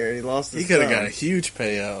working there. He lost his He could have thumb. got a huge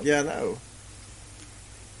payout. Yeah, I know.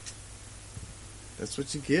 That's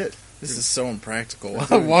what you get. This is so impractical.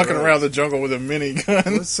 That's I'm walking drugs. around the jungle with a minigun.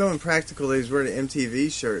 It was so impractical that he was wearing an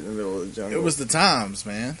MTV shirt in the middle of the jungle. It was the times,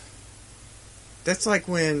 man. That's like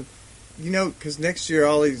when, because next year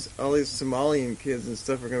all these Somalian kids and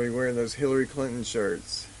stuff are going to be wearing those Hillary Clinton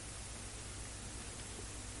shirts.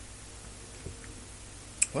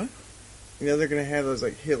 What? They're going to have those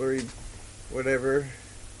like Hillary, whatever,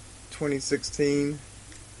 2016.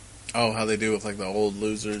 Oh, how they do with like the old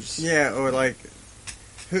losers. Yeah, or like,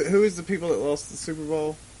 who is the people that lost the Super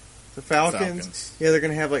Bowl? The Falcons? Yeah, they're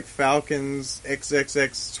going to have like Falcons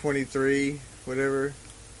XXX23, whatever.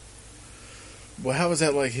 Well, how is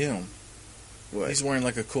that like him? What? He's wearing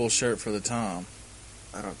like a cool shirt for the time.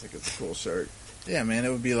 I don't think it's a cool shirt. Yeah, man, it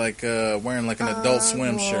would be like wearing like an Adult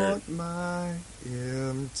Swim shirt. My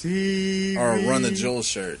MTV. Or a Run the Jewels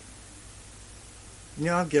shirt.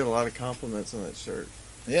 I'd get a lot of compliments on that shirt.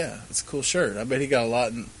 Yeah, it's a cool shirt. I bet he got a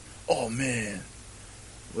lot in... Oh, man.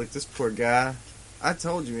 Look, this poor guy. I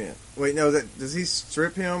told you, man. Wait, no, does he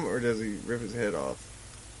strip him or does he rip his head off?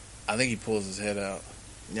 I think he pulls his head out.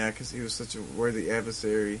 Yeah, because he was such a worthy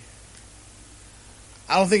adversary.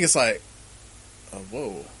 I don't think it's like... Oh,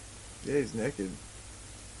 whoa. Yeah, he's naked.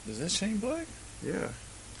 Is that Shane Black? Yeah.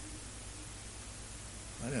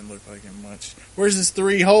 That didn't look like him much. Where's his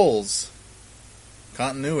 3 holes?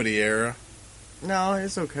 Continuity era. No,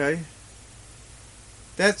 it's okay.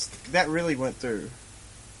 That really went through.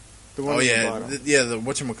 The one Oh, at the yeah. bottom. The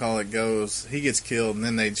whatchamacallit goes. He gets killed, and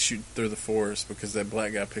then they shoot through the forest because that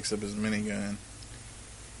black guy picks up his minigun.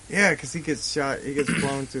 Yeah, because he gets shot. He gets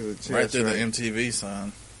blown through the chest. Right through the MTV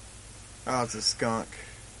sign. Oh, it's a skunk.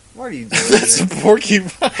 What are you doing? That's a man?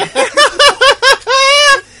 porcupine.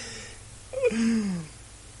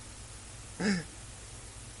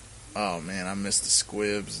 Oh, man, I miss the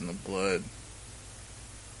squibs and the blood.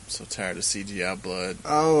 I'm so tired of CGI blood.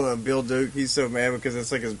 Oh, Bill Duke. He's so mad because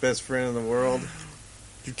it's like his best friend in the world.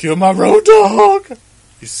 You killed my road dog!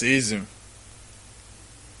 He sees him.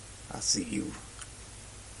 I see you.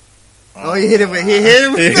 Oh, he hit him. He hit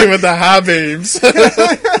him. He hit him with the high beams.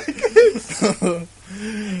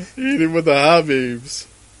 He hit him with the high beams.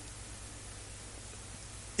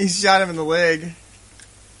 He shot him in the leg.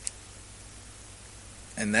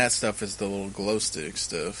 And that stuff is the little glow stick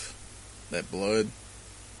stuff. That blood.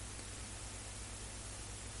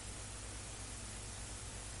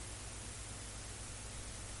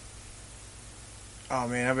 Oh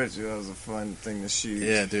man, I bet you that was a fun thing to shoot.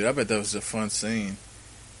 Yeah, dude, I bet that was a fun scene.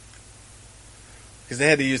 Because they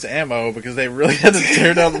had to use ammo because they really had to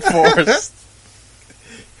tear down the forest.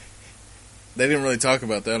 They didn't really talk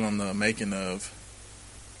about that on the making of.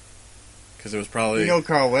 Because it was probably... You know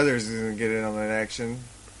Carl Weathers is going to get in on that action.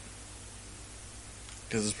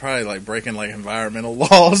 Because it's probably like breaking like environmental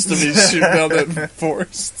laws to be shooting out that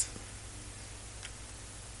forest.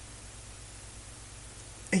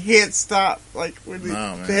 He can't stop. Like, when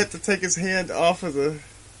No, they have to take his hand off of the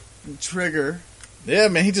trigger. Yeah,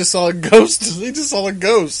 man, he just saw a ghost. He just saw a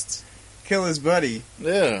ghost. Kill his buddy.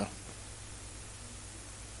 Yeah.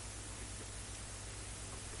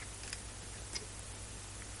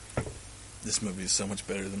 This movie is so much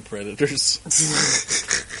better than Predators.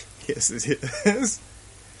 Yes, it is.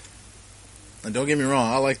 And don't get me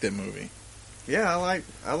wrong, I like that movie. Yeah,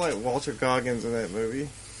 I like Walter Goggins in that movie.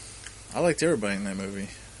 I liked everybody in that movie.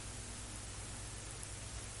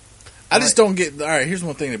 I just don't get... Alright, here's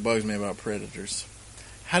one thing that bugs me about Predators.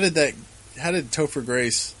 How did Topher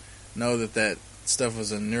Grace know that stuff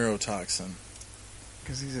was a neurotoxin?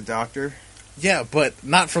 Because he's a doctor. Yeah, but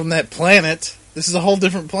not from that planet. This is a whole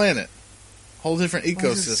different planet. Whole different Well,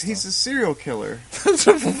 ecosystem. he's a serial killer. What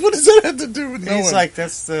does that have to do with knowing? He's like,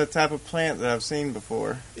 that's the type of plant that I've seen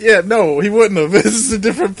before. Yeah, no, he wouldn't have. This is a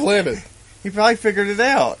different planet. He probably figured it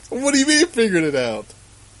out. What do you mean he figured it out?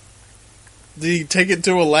 Did he take it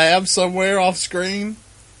to a lab somewhere off screen?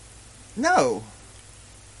 No.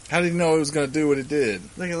 How did he know it was going to do what it did?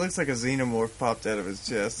 Look, it looks like a xenomorph popped out of his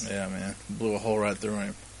chest. Yeah, man. Blew a hole right through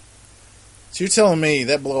him. So you're telling me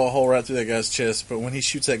that blew a hole right through that guy's chest, but when he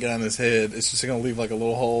shoots that guy in his head, it's just going to leave like a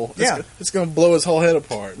little hole? Yeah. It's going to blow his whole head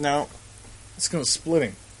apart. No. It's going to split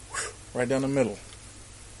him. Right down the middle.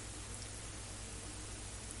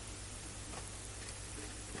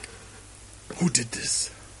 Who did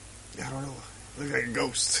this? I don't know. Looks like a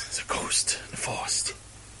ghost. It's a ghost in the forest.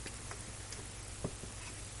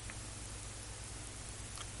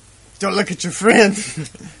 Don't look at your friend.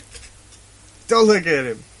 Don't look at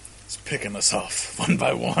him. He's picking us off one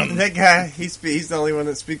by one. That guy, he's the only one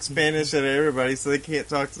that speaks Spanish out of everybody, so they can't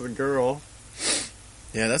talk to the girl.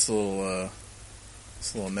 Yeah, that's a little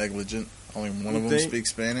negligent. Only one of them think?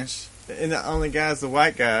 speaks Spanish. And the only guy's the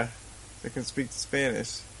white guy that can speak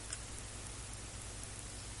Spanish.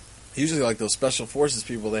 Usually, like those special forces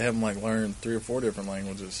people, they have them like learn 3 or 4 different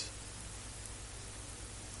languages.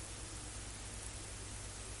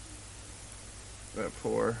 That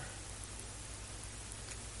poor.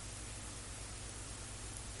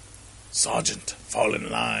 Sergeant, fall in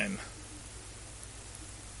line.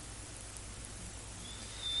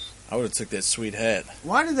 I would have took that sweet hat.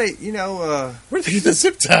 Why did they, Where'd they get the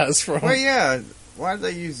zip ties from? well, yeah, why did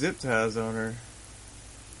they use zip ties on her?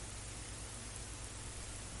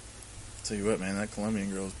 Tell you what, man, that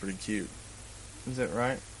Colombian girl is pretty cute. Is that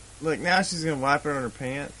right? Look, now she's going to wipe it on her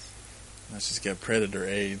pants. Now she's got predator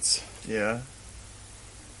AIDS. Yeah.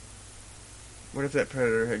 What if that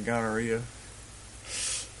predator had gonorrhea?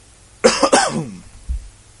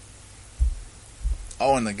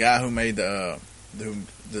 Oh, and the guy who made who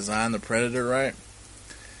designed the Predator, right?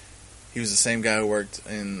 He was the same guy who worked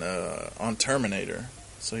on Terminator.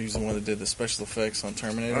 So he was the one that did the special effects on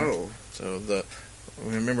Terminator. Oh. So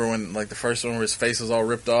remember when like the first one where his face was all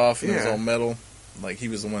ripped off and it was all metal? Like he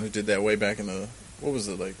was the one who did that way back in the, what was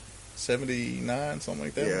it, like 79, something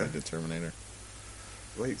like that, Yeah. when he did Terminator.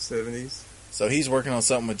 Late 70s. So he's working on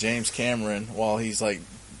something with James Cameron while he's like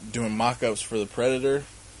doing mock-ups for the Predator.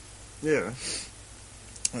 Yeah.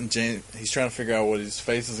 And he's trying to figure out what his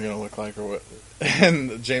face is going to look like or what.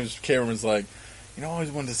 And James Cameron's like, I always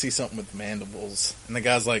wanted to see something with mandibles. And the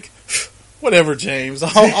guy's like, whatever, James,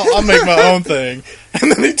 I'll make my own thing.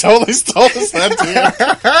 And then he totally stole his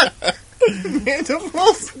idea.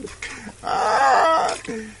 Mandibles? Ah.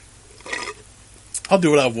 I'll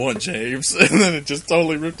do what I want, James. And then it just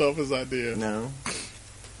totally ripped off his idea. No.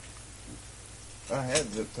 I had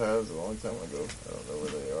zip ties a long time ago. I don't know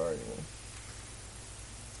where they are anymore.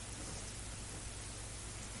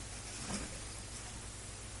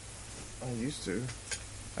 I used to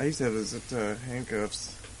have the zip tie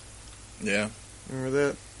handcuffs. Yeah, Remember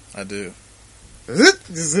that? I do.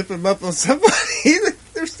 Just zip them up on somebody.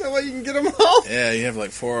 There's no way you can get them off. Yeah, you have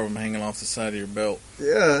like 4 of them hanging off the side of your belt.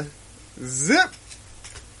 Yeah. Zip.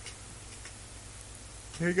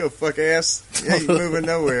 Here you go, fuck ass. Yeah, you're moving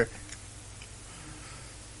nowhere.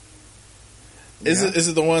 Is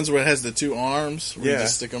it the ones where it has the 2 arms? Where you Yeah.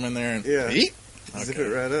 just stick them in there and Yeah. eat? Zip Okay.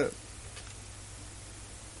 it right up.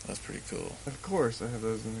 That's pretty cool. Of course, I have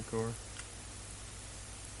those in the car.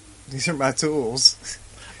 These are my tools.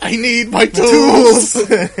 I need my tools!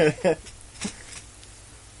 The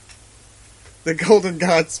Golden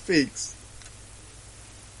God speaks.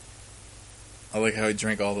 I like how he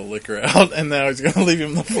drank all the liquor out, and now he's going to leave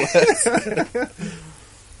him the flask.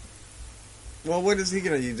 Well, what is he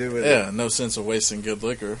gonna do with it? Yeah, no sense of wasting good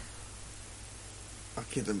liquor. I'll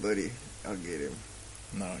get him, buddy. I'll get him.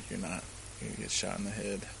 No, you're not. You're gonna get shot in the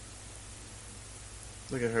head.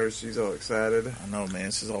 Look at her. She's all excited. I know,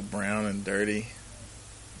 man. She's all brown and dirty.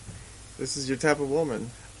 This is your type of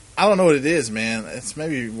woman. I don't know what it is, man. It's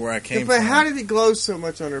maybe where I came But from. how did it glow so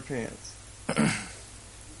much on her pants? I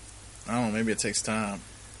don't know. Maybe it takes time.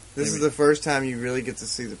 This is Maybe. the first time you really get to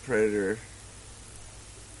see the Predator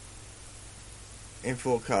in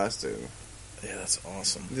full costume. Yeah, that's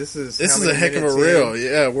awesome. This is This how is a many heck of a minutes reel. in?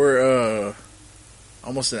 Yeah, we're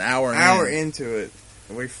almost an hour in. Into it,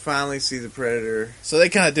 and we finally see the Predator. So they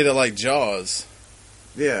kind of did it like Jaws.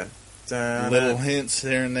 Yeah. Dun, Little hints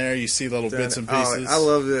here and there. You see little dun, bits and oh, pieces. I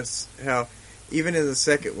love this. How even in the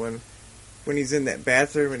second one, when he's in that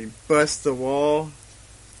bathroom and he busts the wall,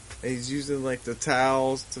 and he's using like the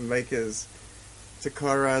towels to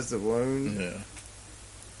cauterize the wound. Yeah.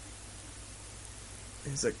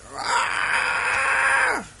 He's like,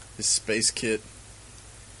 ah! His space kit.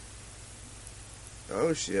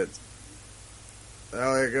 Oh shit!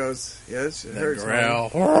 Oh, there it goes. Yeah, it That hurts.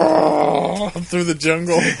 growl. Through the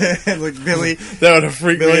jungle. Look, Billy. That would have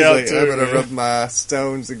freaked Billy's me out like, too. I'm gonna man. rub my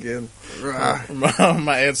stones again. Rah.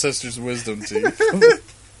 My ancestors' wisdom teeth.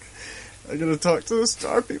 I'm gonna talk to the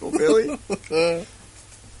star people, Billy.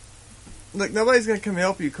 Look, nobody's gonna come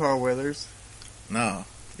help you, Carl Weathers. No,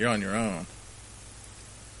 you're on your own.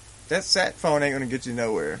 That sat phone ain't gonna get you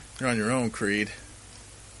nowhere. You're on your own, Creed.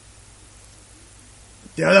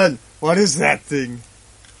 Dylan, what is that thing?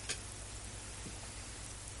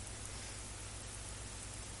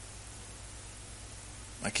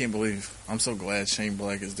 I can't believe. I'm so glad Shane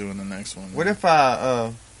Black is doing the next one. What if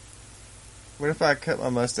I cut my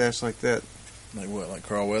mustache like that? Like what? Like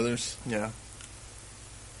Carl Weathers? Yeah.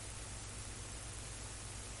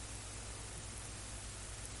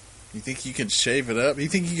 You think you could shave it up? You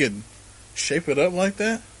think you could shape it up like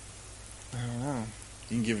that? I don't know.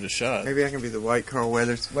 You can give it a shot. Maybe I can be the white Carl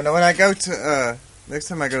Weathers. When I go to next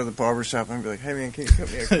time I go to the barber shop, I'm gonna be like, hey man, can you cut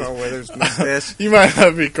me a Carl Weathers mustache? You might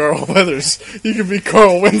not be Carl Weathers. You could be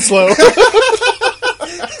Carl Winslow. I'm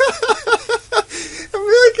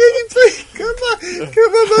like, can you please cut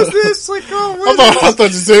my mustache like Carl Weathers? I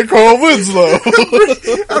thought you said Carl Winslow.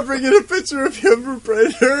 I bring in a picture of him from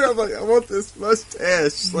Predator. I'm like, I want this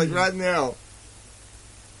mustache, like right now.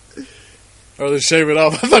 Or they shave it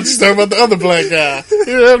off. I thought you were talking about the other black guy. He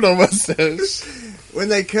didn't have no mustache.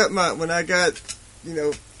 When I got,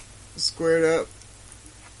 squared up.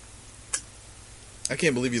 I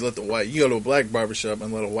can't believe you let you go to a black barbershop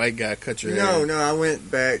and let a white guy cut your hair. No, I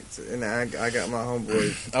went back and I got my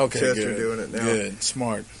homeboy Okay, Chester good. doing it now. Good,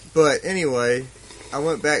 smart. But anyway, I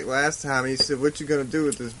went back last time. He said, "What you gonna do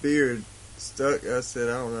with this beard stuck?" I said,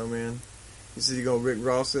 "I don't know, man." He said, "You gonna Rick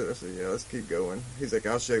Ross it?" I said, "Yeah, let's keep going." He's like,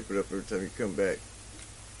 "I'll shape it up every time you come back."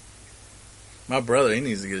 My brother, he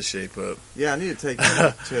needs to get a shape up. Yeah, I need to take him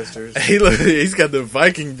to Chester's. He's got the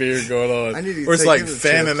Viking beard going on. I need to where it's take like him to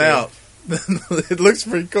fanning Chester. out. It looks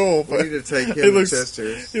pretty cool. We But need to take him he to looks,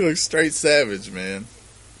 Chester's. He looks straight savage, man.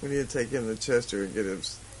 We need to take him to Chester and get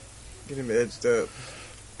him edged up.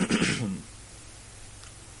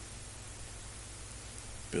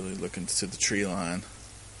 Billy looking to the tree line.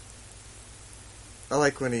 I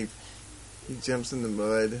like when he jumps in the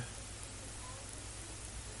mud.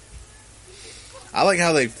 I like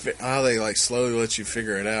how they like slowly let you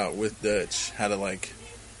figure it out with Dutch how to like.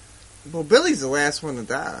 Well, Billy's the last one to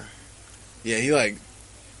die. Yeah, he like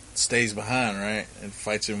stays behind, right, and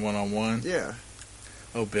fights him 1-on-1. Yeah.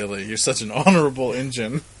 Oh, Billy, you're such an honorable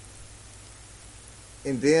engine.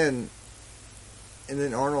 And then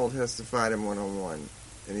Arnold has to fight him 1-on-1,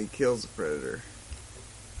 and he kills the Predator.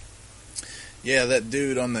 Yeah, that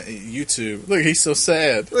dude on the YouTube. Look, he's so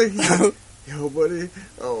sad. Like, he's like, yo, buddy,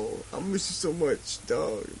 oh, I miss you so much,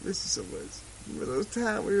 dog. I miss you so much. Remember those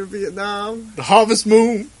times we were in Vietnam? The Harvest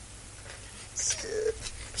Moon.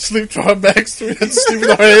 Sleep to our backs, we had to sleep with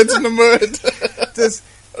our heads in the mud.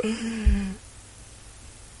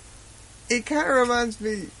 It kind of reminds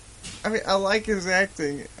me. I mean, I like his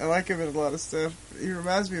acting. I like him in a lot of stuff. He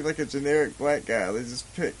reminds me of like a generic black guy they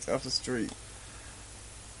just picked off the street.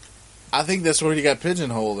 I think that's what he got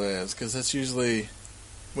pigeonholed as, because that's usually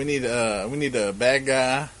we need a bad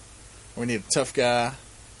guy, we need a tough guy.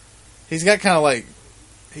 He's got kind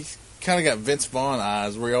of got Vince Vaughn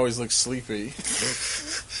eyes where he always looks sleepy.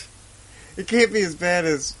 It can't be as bad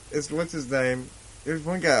as what's his name? There's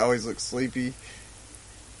one guy always looks sleepy.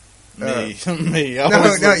 Me. You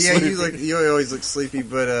always look sleepy.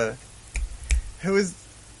 But who is?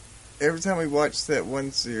 Every time we watch that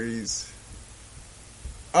one series,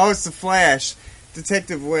 oh, it's the Flash.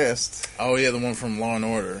 Detective West. Oh yeah, the one from Law and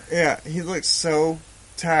Order. Yeah, he looks so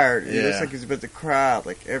tired. He looks Yeah. like he's about to cry,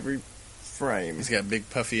 like every frame. He's got big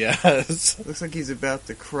puffy eyes. Looks like he's about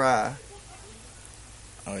to cry.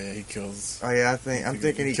 Oh yeah, he kills. Oh yeah, I'm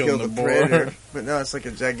thinking he Killed killed the the boar. predator, but no, it's like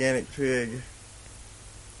a gigantic pig.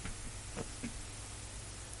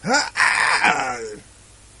 Ha!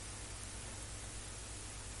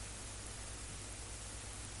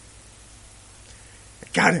 I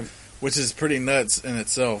got him. Which is pretty nuts in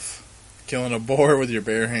itself. Killing a boar with your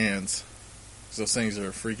bare hands. 'Cause those things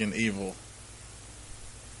are freaking evil.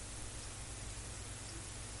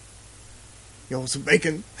 You want some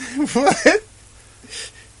bacon? What?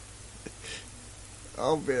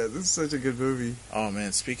 Oh man, this is such a good movie. Oh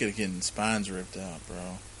man, speaking of getting spines ripped out,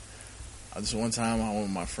 bro. This one time I went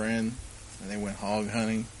with my friend and they went hog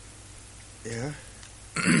hunting. Yeah.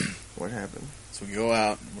 What happened? So we go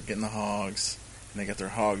out, we're getting the hogs, and they got their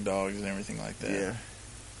hog dogs and everything like that. Yeah.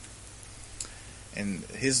 And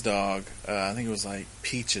his dog, I think it was like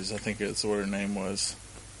Peaches, I think that's what her name was.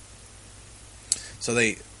 So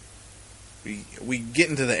we get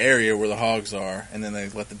into the area where the hogs are, and then they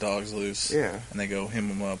let the dogs loose. Yeah. And they go hem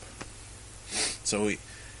them up. So he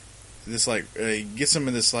gets them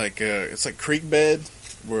in this it's like creek bed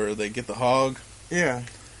where they get the hog, Yeah.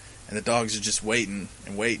 and the dogs are just waiting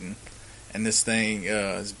and waiting. And this thing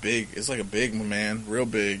is big. It's like a big one, man, real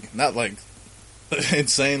big. Not like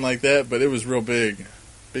insane like that, but it was real big,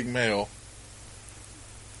 big male.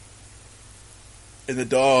 And the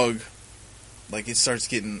dog, like, it starts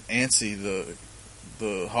getting antsy.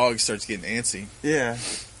 The hog starts getting antsy, Yeah.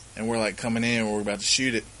 and we're like coming in, we're about to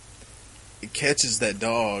shoot it. It catches that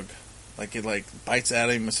dog, like it like bites at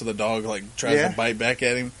him, so the dog like tries Yeah. to bite back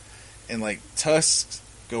at him, and like tusks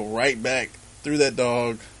go right back through that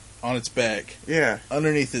dog on its back, Yeah.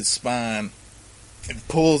 underneath its spine, and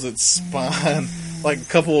pulls its spine like a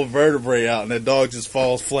couple of vertebrae out, and that dog just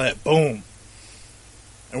falls flat. Boom.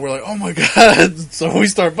 And we're like, oh my god. So we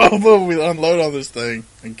start, boom, boom, we unload on this thing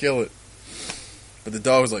and kill it. But the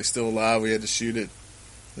dog was like still alive. We had to shoot it.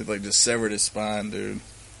 It like just severed his spine, dude.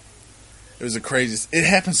 It was the craziest. It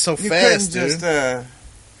happened so You fast, couldn't dude. just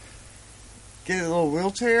get a little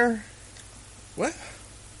wheelchair? What?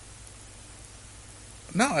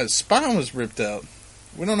 No, his spine was ripped out.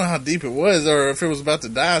 We don't know how deep it was or if it was about to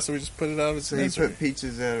die, so we just put it out of its So he misery. put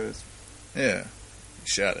Peaches out of his... Yeah, he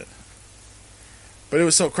shot it. But it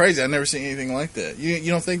was so crazy. I've never seen anything like that. You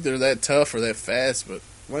don't think they're that tough or that fast, but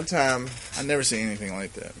One time, I've never seen anything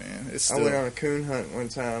like that, man. It's I went still on a coon hunt one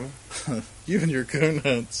time you and your coon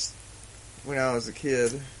hunts. when I was a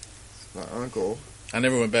kid. My uncle. I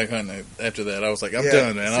never went back hunting after that. I was like, I'm Yeah,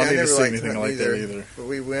 done, man. see, I don't need to never see liked anything hunting like that either. But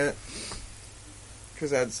we went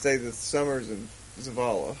because I'd stay the summers in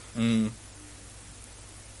Zavala Mm.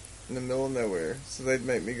 in the middle of nowhere. So they'd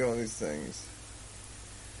make me go on these things.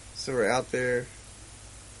 So we're out there,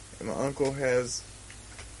 and my uncle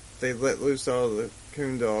they let loose all the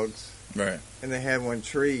coon dogs, Right. and they had one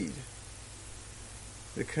treed.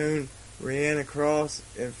 The coon ran across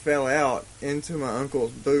and fell out into my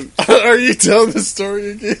uncle's boots. Are you telling the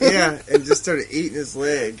story again? Yeah, and just started eating his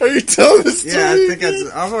leg. Are you telling the story? Yeah, I think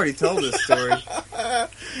again? I've already told this story.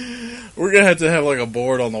 We're gonna have to have like a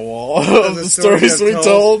board on the wall of the the stories stories we I've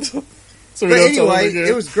told. So we But don't tell them anyway, again.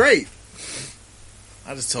 it was great.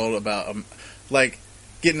 I just told about like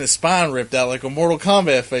getting his spine ripped out like a Mortal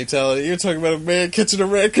Kombat fatality. You're talking about a man catching a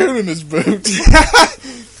raccoon in his boot.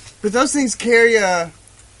 But those things carry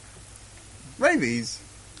rabies.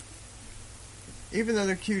 Even though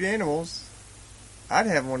they're cute animals, I'd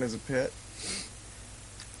have one as a pet.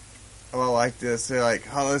 Oh, I like this. They're like,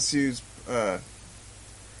 oh, let's use,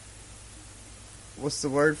 what's the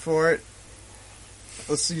word for it?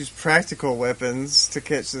 Let's use practical weapons to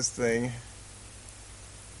catch this thing.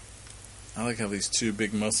 I like how these two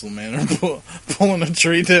big muscle men are pulling a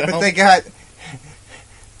tree down. But they got,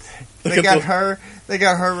 Look they at got the- her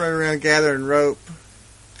running around gathering rope.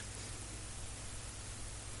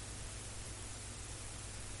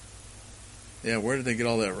 Yeah, where did they get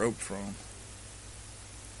all that rope from?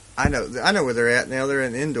 I know where they're at now. They're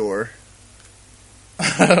in indoor.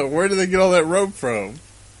 Where did they get all that rope from?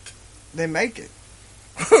 They make it.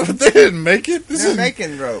 They didn't make it. They're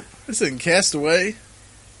making rope. This isn't Castaway.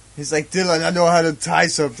 He's like, Dylan, I know how to tie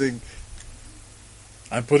something.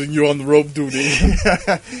 I'm putting you on the rope duty.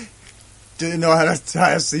 Didn't know how to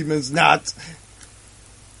tie a seaman's knot.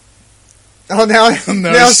 Oh, now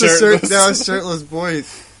Now it's he's shirtless. now it's shirtless boy,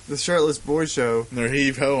 the shirtless boy show. They're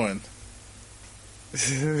heave hoeing.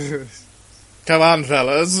 Come on,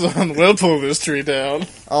 fellas. We'll pull this tree down.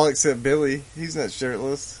 All except Billy. He's not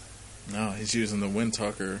shirtless. No, he's using the wind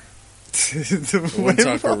tucker the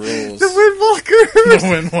Windtalker rules. The Windwalkers.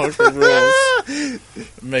 The Windwalker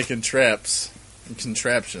rules. Making traps and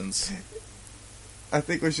contraptions. I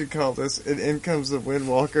think we should call this "And In Comes the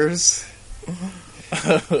Windwalkers."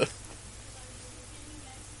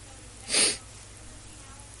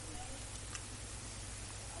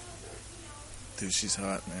 Dude, she's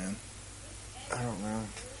hot, man. I don't know.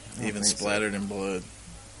 Even splattered in blood.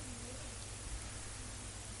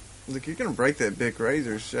 Look, you're gonna break that big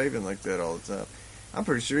razor shaving like that all the time. I'm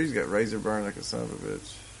pretty sure he's got razor burn like a son of a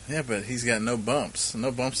bitch. Yeah, but he's got no bumps.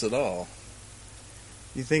 No bumps at all.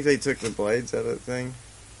 You think they took the blades out of that thing?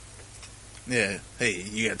 Yeah. Hey,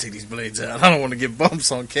 you gotta take these blades out. I don't want to get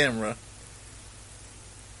bumps on camera.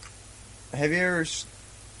 Have you ever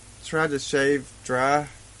tried to shave dry?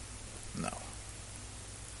 No.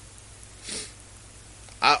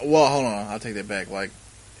 Well, hold on. I'll take that back. Like,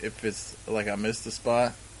 if it's like I missed the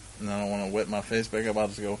spot and I don't want to wet my face back up, I'll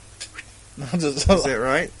just go. I'll just Is that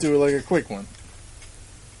right? do it like a quick one.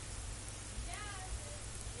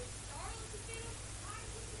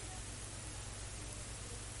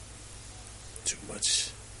 Too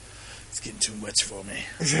much. It's getting too much for me.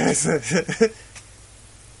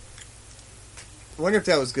 I wonder if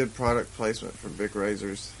that was good product placement for Bic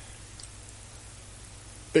razors.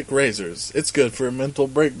 Bic razors. It's good for a mental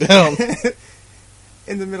breakdown.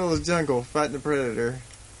 In the middle of the jungle, fighting the predator.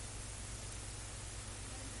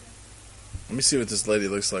 Let me see what this lady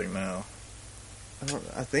looks like now.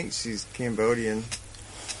 I think she's Cambodian.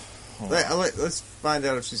 Let's find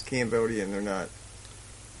out if she's Cambodian or not.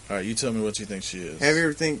 All right, you tell me what you think she is. Have you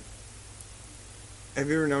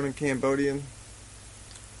ever known a Cambodian?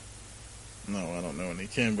 No, I don't know any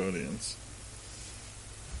Cambodians.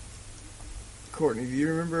 Courtney, do you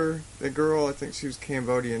remember the girl? I think she was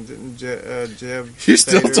Cambodian. Didn't Jeb? You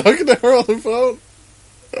still Bader- talking to her on the phone?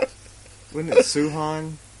 Wasn't it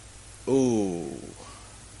Suhan? Ooh.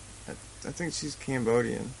 I think she's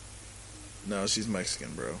Cambodian. No, she's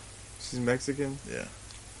Mexican, bro. She's Mexican? Yeah.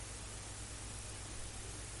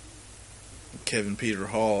 Kevin Peter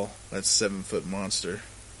Hall, that 7-foot monster,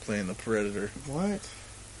 playing the Predator. What?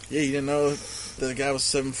 Yeah, you didn't know the guy was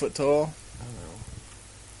 7 foot tall? I don't know.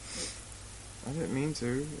 I didn't mean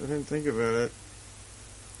to. I didn't think about it.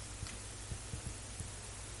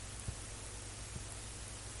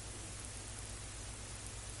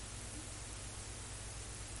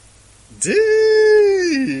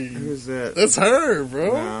 Dang! Who's that? That's her,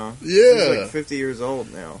 bro. No. Yeah. She's like 50 years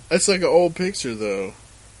old now. That's like an old picture, though.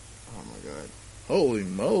 Oh my god. Holy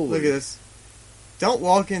moly. Look at this. Don't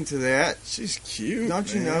walk into that. She's cute.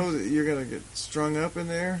 Don't you man. know that you're going to get strung up in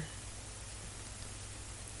there?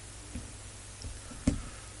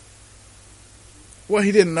 Well,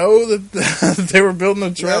 he didn't know that they were building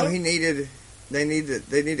a trap? No, they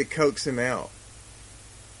need to coax him out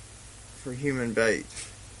for human bait.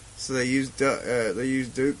 So they used Duke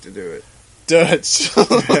to do it. Dutch.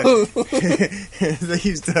 They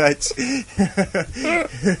use Dutch.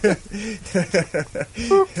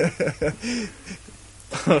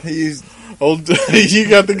 They used Old, you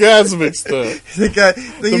got the guys mixed up.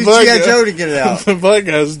 they used black G.I. guy- Joe to get it out. The black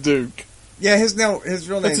guy's Duke. Yeah, his real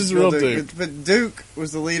name That's is his Bill real Duke. Duke. But Duke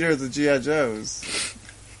was the leader of the G.I. Joes.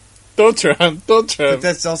 Don't try. But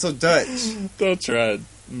that's also Dutch. Don't try to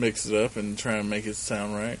mix it up and try and make it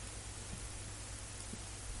sound right.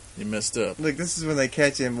 You messed up. Look, this is when they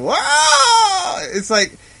catch him. Wow! It's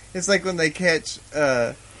like when they catch.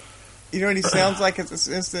 You know what he sounds like at this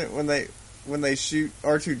instant when they shoot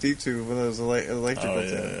R2-D2 with those electrical Oh,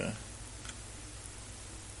 things. yeah.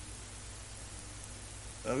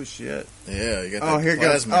 Oh shit! Yeah, you got Oh, that here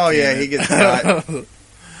goes. plasma Oh yeah, cannon. he gets got.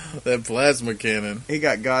 That plasma cannon. He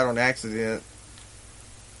got got on accident.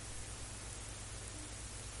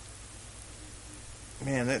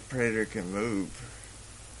 Man, that predator can move.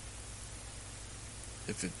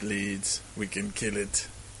 If it bleeds, we can kill it.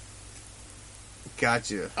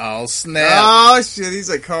 Gotcha. Oh, snap. Oh shit! He's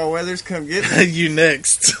like Carl Weathers. Come get me. You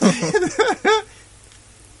next.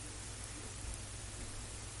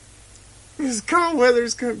 It's Carl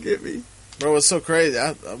Weathers. Come get me. Bro, it's so crazy.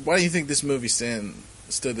 Why do you think this movie stood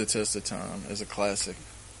the test of time as a classic?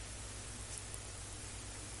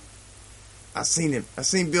 I seen him. I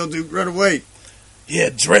seen Bill Duke run away. He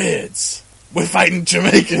had dreads. We're fighting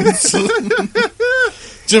Jamaicans.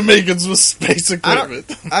 Jamaicans with space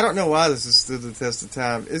equipment. I don't know why this has stood the test of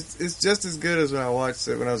time. It's just as good as when I watched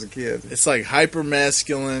it when I was a kid. It's like hyper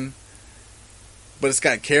masculine, but it's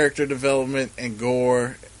got character development and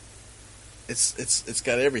gore. It's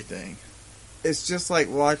got everything. It's just like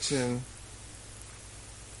watching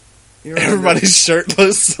You remember? Everybody's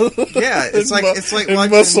shirtless. Yeah, it's like and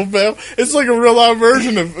watching muscle bound. It's like a real live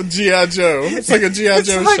version of G.I. Joe. It's like a G.I.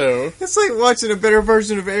 Joe show. It's like watching a better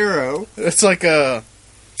version of Arrow. It's like a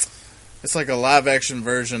live action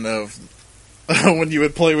version of when you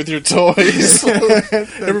would play with your toys.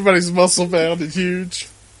 Everybody's muscle bound and huge.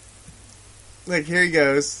 Like, here he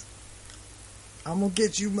goes. I'm gonna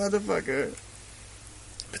get you, motherfucker.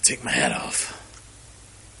 But take my hat off.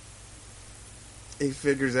 He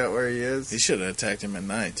figures out where he is. He should have attacked him at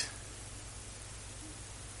night.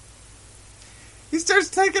 He starts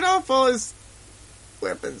taking off all his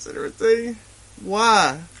weapons and everything.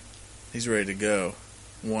 Why? He's ready to go.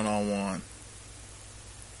 1-on-1.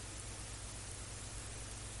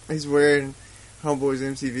 He's wearing Homeboy's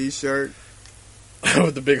MTV shirt.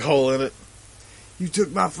 With the big hole in it. You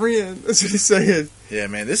took my friend. That's what he's saying. Yeah,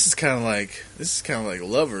 man, this is kind of like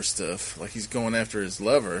lover stuff. Like he's going after his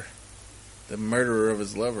lover, the murderer of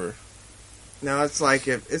his lover. No, it's like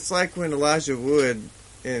when Elijah Wood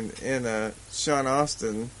and Sean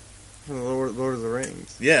Austin from the Lord of the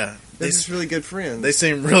Rings. Yeah, They're just really good friends. They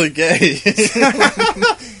seem really gay.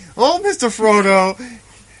 Oh, Mr. Frodo,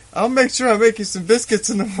 I'll make sure I make you some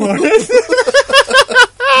biscuits in the morning.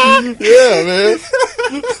 Yeah, man.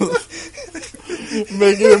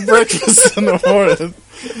 Making him breakfast in the morning.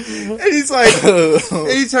 And he's like, and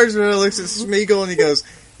he turns around and looks at Smeagol and he goes,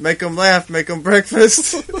 make them laugh, make them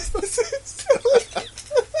breakfast.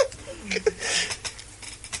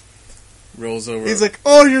 Rolls over. He's like,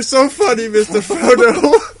 oh, you're so funny, Mr.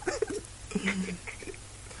 Frodo.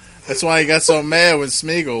 That's why he got so mad when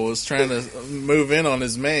Smeagol was trying to move in on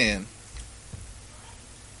his man.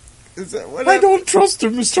 Is that what I don't trust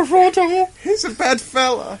him, Mr. Frodo. He's a bad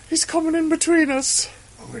fella. He's coming in between us.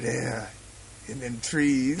 Over there, in them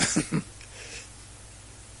trees.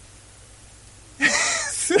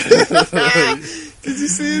 Did you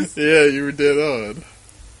see this? Yeah, you were dead on.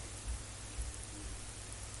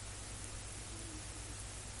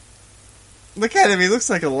 Look at him, he looks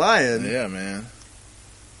like a lion. Yeah, man.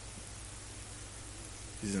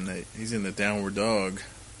 He's in the downward dog.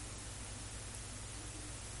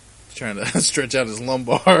 He's trying to stretch out his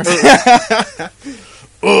lumbar.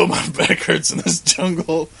 Oh, my back hurts in this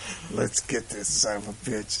jungle. Let's get this son of a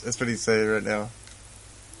bitch. That's what he's saying right now.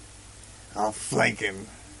 I'll flank him.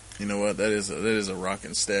 You know what? That is a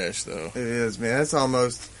rockin' stash, though. It is, man. That's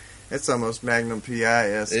almost Magnum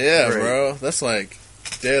PI-esque. Yeah, great. bro. That's like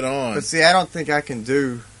dead on. But see, I don't think I can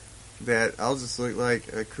do that. I'll just look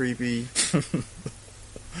like a creepy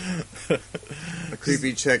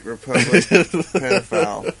Czech Republic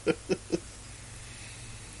pedophile.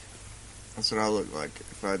 That's what I look like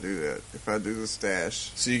if I do that. If I do the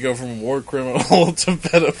stash. So you go from war criminal to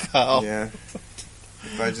pedophile. Yeah.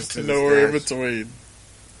 If I just do the nowhere in stash. between.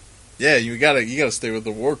 Yeah, you gotta stay with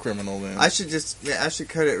the war criminal then. I should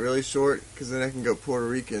cut it really short because then I can go Puerto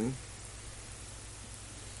Rican.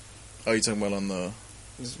 Oh, you talking about on the?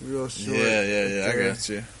 Just real short. Yeah. I got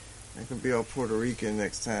you. I can be all Puerto Rican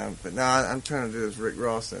next time. But no, I'm trying to do this Rick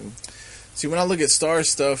Rawson. See, when I look at Star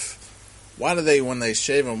stuff, why do they, when they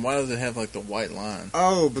shave them, why do they have like the white line?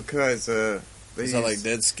 Oh, because they Is that like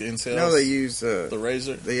dead skin cells? No, they use the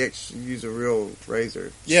razor. They actually use a real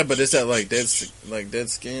razor. Yeah, but is that like dead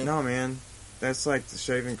skin? No, man. That's like the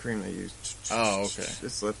shaving cream they use. Oh, okay.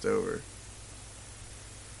 It's left over.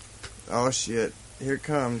 Oh shit! Here it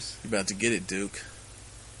comes. You about to get it, Duke?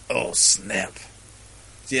 Oh snap!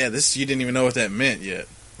 Yeah, this you didn't even know what that meant yet.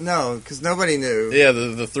 No, because nobody knew. Yeah,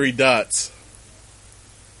 the 3 dots.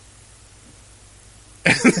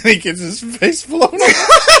 And then he gets his face blown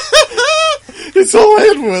off. His whole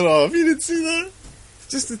head went off. You didn't see that?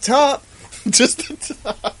 Just the top. Just the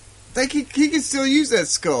top. Think he can still use that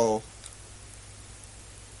skull.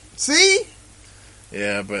 See?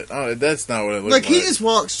 Yeah, but that's not what it looked Look, like. he just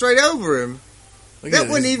walked straight over him. Look that at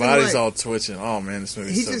wasn't his even body's like- all twitching. Oh man, this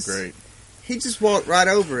movie's so great. He just walked right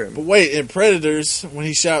over him. But wait, in Predators, when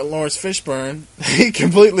he shot Lawrence Fishburne, he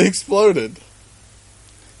completely exploded.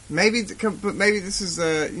 Maybe this is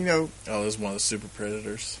Oh, this is one of the super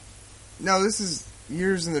predators. no, this is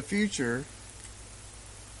years in the future.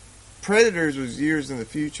 Predators was years in the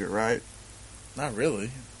future, right? Not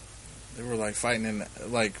really. They were like fighting in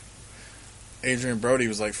Adrian Brody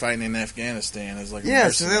was like fighting in Afghanistan as like a Yeah,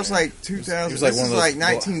 so that was mercenary. like 2000. He was like this one is of those- like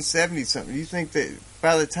 1970 something. You think that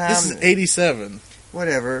by the time This is 87.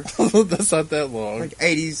 whatever, That's not that long. like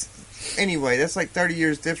 80s. Anyway, that's like 30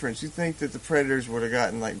 years difference. You think that the Predators would have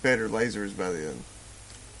gotten like better lasers by then,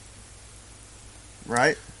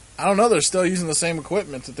 right? I don't know. They're still using the same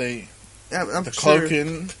equipment that they I'm the sure,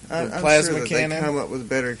 cloaking, the I'm plasma sure that cannon. They come up with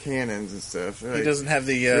better cannons and stuff. He doesn't have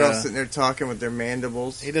the. They're all sitting there talking with their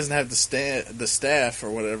mandibles. He doesn't have the staff or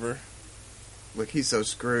whatever. Look, he's so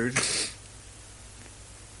screwed.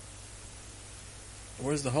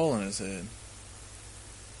 Where's the hole in his head?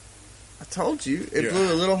 I told you, it Yeah.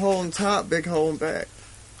 blew a little hole in top, big hole in back.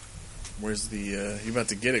 Where's the? You about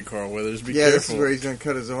to get it, Carl Weathers? Be Yeah, careful. this is where he's gonna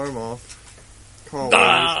cut his arm off. Carl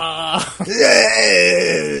Ah! Weathers.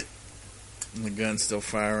 Yeah. And the gun's still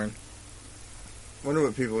firing. Wonder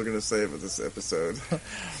what people are gonna say about this episode.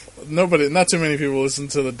 Nobody, not too many people listen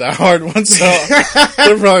to the Die Hard one, so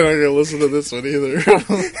they're probably not gonna listen to this one either.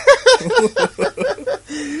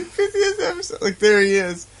 50th episode. Like, there he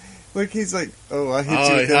is. Look, he's like, oh, I hit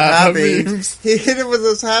you with the high high beams. beams. He hit him with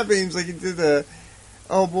those high beams like he did the.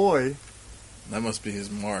 Oh boy. That must be his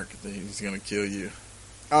mark. That he's gonna kill you.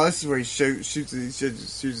 Oh, this is where he shoots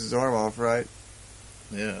his arm off, right?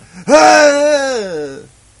 Yeah. Ah!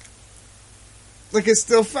 Look, it's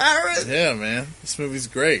still firing. Yeah, man. This movie's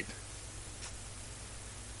great.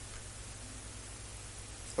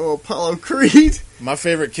 Oh, Apollo Creed. My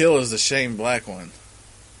favorite kill is the Shane Black one.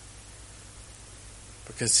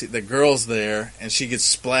 Because the girl's there, and she gets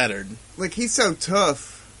splattered. Like, he's so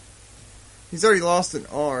tough. He's already lost an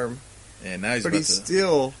arm, And now he's but about he's to...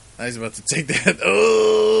 still... Now he's about to take that.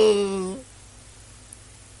 Oh!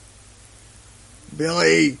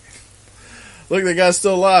 Billy. Look, the guy's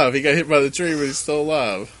still alive. He got hit by the tree, but he's still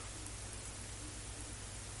alive.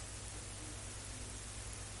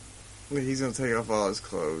 Look, he's going to take off all his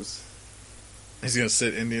clothes. He's gonna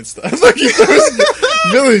sit Indian style. Look,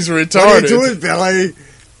 Billy's retarded. What are you doing, Billy?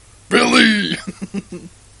 Billy!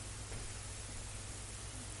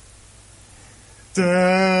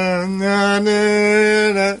 Dun, na,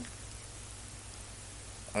 na, na.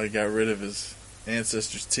 Oh, he got rid of his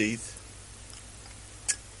ancestors' teeth.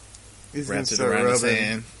 He's going Wrapped to it start around his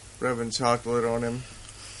hand. rubbing chocolate on him.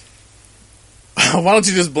 Why don't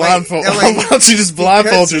you just blindfold? Like, Why don't you just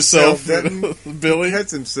blindfold cuts yourself, himself, Billy? He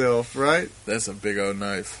cuts himself, right? That's a big old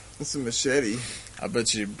knife. That's a machete. I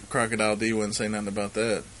bet you Crocodile D wouldn't say nothing about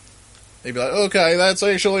that. He'd be like, "Okay, that's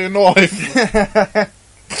actually a knife."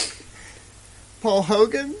 Paul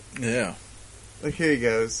Hogan? Yeah, Look, here he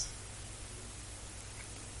goes.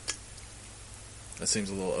 that seems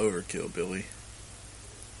a little overkill, Billy.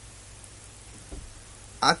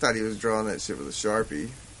 I thought he was drawing that shit with a Sharpie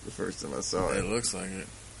the first time I saw It it. looks like it.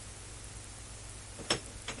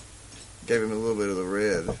 Gave him a little bit of the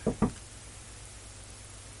red.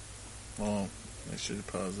 Oh, I should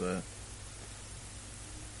pause that.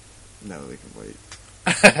 No, they can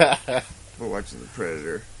wait. We're watching The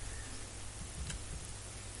Predator.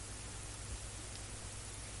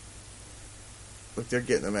 Look, they're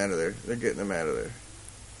getting him out of there. They're getting him out of there.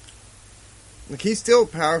 Look, he's still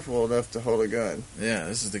powerful enough to hold a gun. Yeah,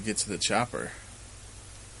 this is to get to the chopper.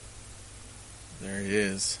 There he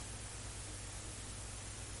is.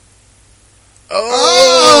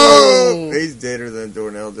 Oh! He's deader than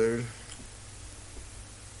Dornell, dude.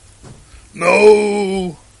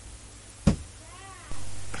 No!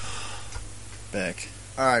 Back.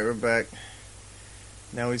 Alright, we're back.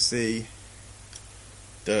 Now we see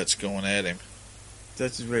Dutch going at him.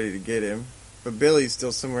 Dutch is ready to get him. But Billy's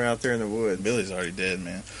still somewhere out there in the woods. Billy's already dead,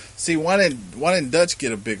 man. See, why didn't Dutch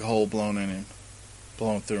get a big hole blown in him?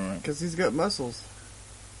 Blown through him. Because he's got muscles.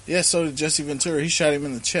 Yeah, so did Jesse Ventura. He shot him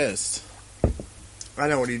in the chest. I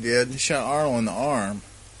know what he did. He shot Arnold in the arm.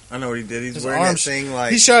 I know what he did. He's His wearing arm that thing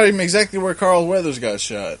like... He shot him exactly where Carl Weathers got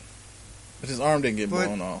shot. But his arm didn't get But-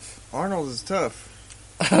 blown off. Arnold is tough.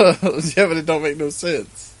 Yeah, but it don't make no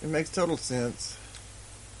sense. It makes total sense.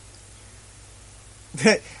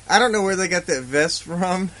 I don't know where they got that vest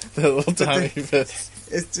from. That little tiny vest.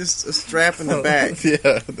 It's just a strap in the back.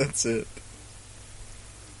 Yeah, that's it.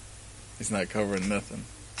 He's not covering nothing.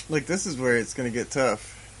 Look, this is where it's going to get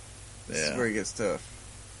tough. This is where Yeah. it gets tough.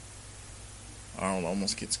 Arnold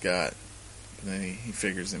almost gets got. But then he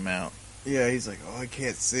figures him out. Yeah, he's like, oh, I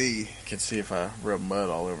can't see. Can see if I rub mud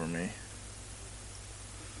all over me.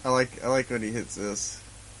 I like when he hits this.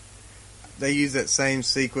 They use that same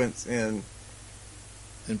sequence in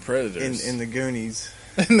Predators. in the Goonies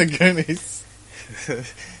In the Goonies.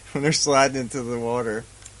 when they're sliding into the water.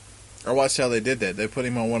 Or watch how they did that. They put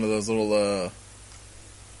him on one of those little, Oh,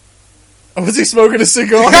 was he smoking a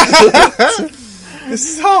cigar?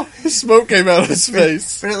 So, Smoke came out of his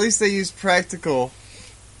face. but at least they use practical.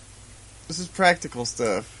 This is practical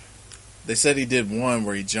stuff. They said he did one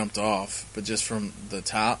where he jumped off, but just from the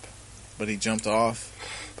top. But he jumped off,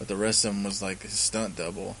 but the rest of them was like his stunt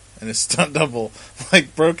double. And his stunt double,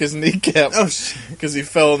 like, broke his kneecap. Oh, shit. Because he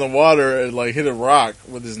fell in the water and, like, hit a rock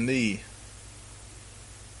with his knee.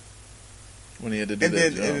 when he had to do And that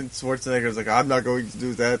then, jump. and then Schwarzenegger's like, I'm not going to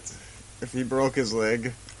do that if he broke his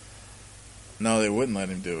leg. No, they wouldn't let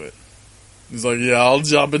him do it. He's like, yeah, I'll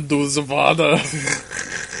jump into the water.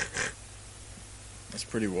 That's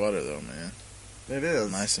pretty water, though, man. It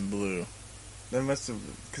is. Nice and blue. They must have,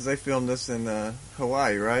 because they filmed this in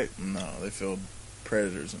Hawaii, right? No, they filmed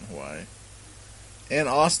Predators in Hawaii. And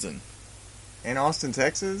Austin. In Austin,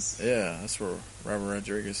 Texas? Yeah, that's where Robert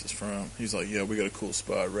Rodriguez is from. He's like, yeah, we got a cool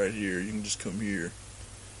spot right here. You can just come here.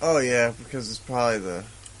 Oh, yeah, because it's probably the...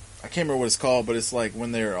 I can't remember what it's called, but it's like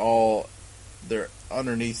when they're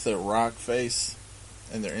underneath the rock face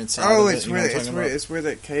and they're inside Oh, of it. it's You know where what I'm talking about? it's where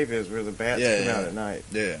that cave is, where the bats Yeah, come yeah. out at night.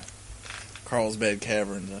 Yeah. Carlsbad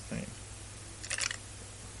Caverns, I think.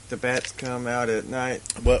 The bats come out at night.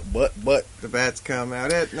 What? The bats come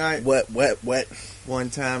out at night. What? One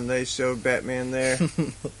time they showed Batman there.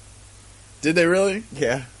 Did they really?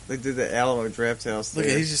 Yeah, they did the Alamo Draft House Look,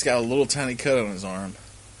 there. he's just got a little tiny cut on his arm.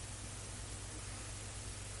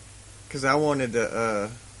 Because I wanted to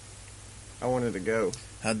go.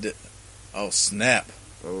 Oh, snap.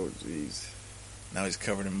 Oh, jeez. Now he's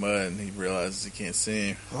covered in mud and he realizes he can't see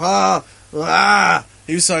him. Ah! Ah!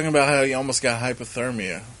 He was talking about how he almost got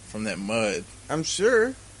hypothermia from that mud. I'm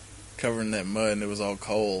sure. Covered in that mud and it was all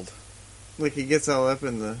cold. Like, he gets all up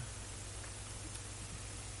in the...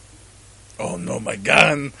 Oh no, my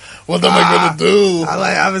gun! What am I gonna do?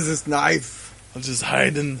 I was this knife. I'll just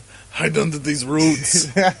hide under these roots.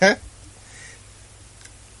 That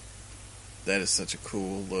is such a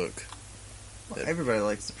cool look. Everybody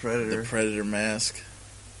likes the Predator. The Predator mask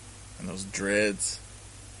and those dreads.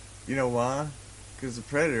 You know why? Because the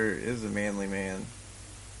Predator is a manly man.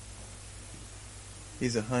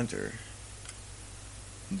 He's a hunter.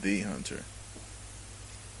 The hunter.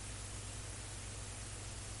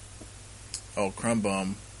 Oh,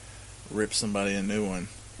 Crumbum ripped somebody a new one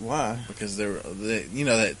Why? because you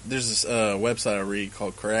know that there's this website I read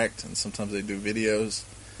called Cracked, and sometimes they do videos.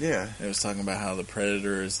 Yeah. And it was talking about how the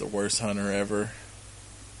Predator is the worst hunter ever,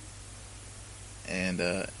 and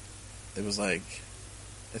it was like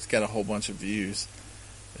it's got a whole bunch of views.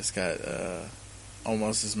 It's got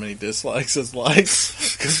almost as many dislikes as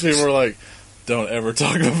likes because people were like, "Don't ever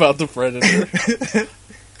talk about the Predator."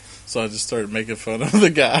 So I just started making fun of the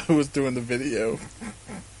guy who was doing the video.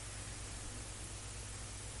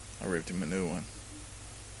 I ripped him a new one.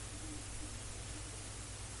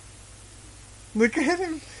 Look at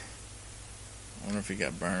him. I wonder if he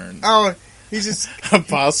got burned. Oh, he's just... A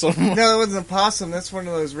possum. No, that wasn't a possum. That's one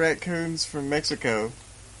of those raccoons from Mexico.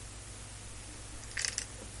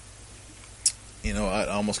 You know, I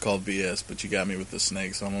almost called BS, but you got me with the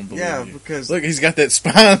snake, so I'm gonna believe Yeah, you. because... Look, he's got that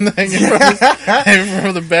spine hanging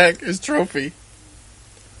from the back, his trophy.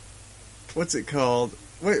 What's it called?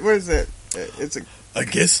 What is that? It's a... I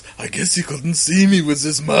guess you couldn't see me with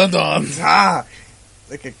this mud on.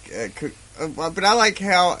 Like but I like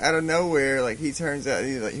how out of nowhere, like, he turns out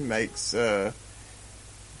he makes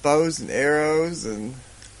bows and arrows and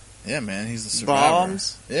Yeah, man, he's the survivor.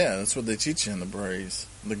 bombs. Yeah, that's what they teach you in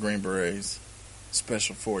the Green Berets,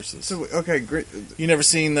 Special Forces. So okay, great. You never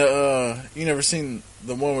seen the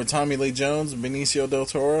one with Tommy Lee Jones and Benicio del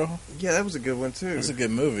Toro? Yeah, that was a good one too. That's a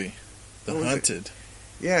good movie. The What was it? Hunted.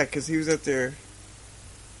 Yeah, because he was up there.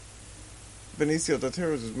 Benicio del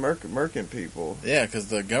Toro was murking people Yeah, because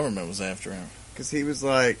the government was after him. because he was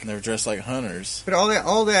like. And they were dressed like hunters. But all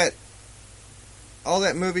that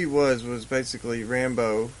movie was basically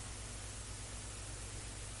Rambo,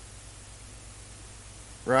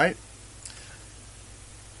 right?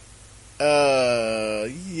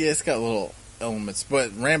 Yeah, it's got little elements,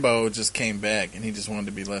 but Rambo just came back and he just wanted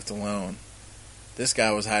to be left alone. This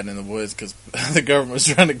guy was hiding in the woods because the government was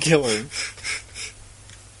trying to kill him.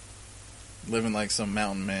 Living like some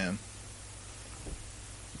mountain man.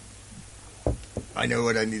 I know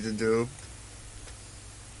what I need to do.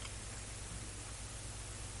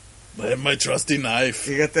 I have my trusty knife.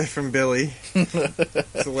 He got that from Billy. It's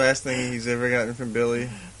the last thing he's ever gotten from Billy.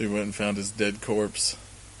 He went and found his dead corpse.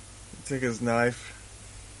 He took his knife.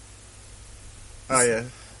 Oh yeah.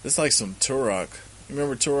 It's like some Turok. You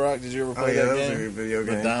remember Turok? Did you ever Oh play yeah, that that was game? a good video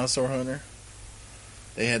The game. Dinosaur Hunter.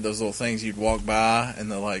 They had those little things you'd walk by,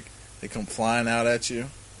 and they come flying out at you.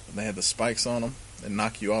 And they had the spikes on them. They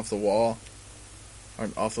knock you off the wall, or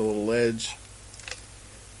off the little ledge.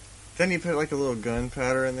 Then you put like a little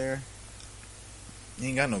gunpowder in there. He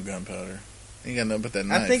ain't got no gunpowder. He ain't got nothing but that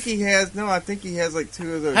knife. I think he has. No, I think he has like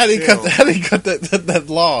 2 of those. How did he cut? shells. How did he cut that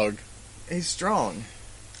log? He's strong.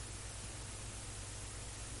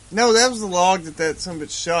 No, that was the log that some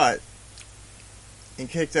bitch shot and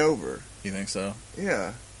kicked over. You think so?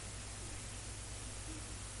 Yeah.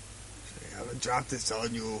 gonna drop this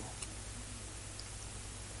on you.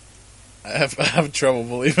 I have trouble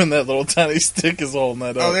believing that little tiny stick is holding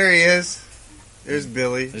that up. Oh, there he is. There's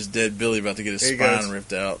Billy. There's dead Billy about to get his There he spine goes.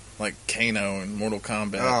 ripped out, like Kano in Mortal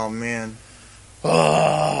Kombat. Oh, man.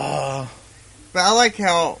 Ah, But I like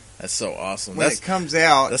how that's so awesome. when it comes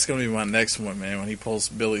out, That's gonna be my next one, man. When he pulls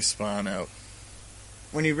Billy's spine out.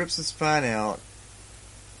 when he rips the spine out,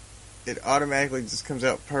 it automatically just comes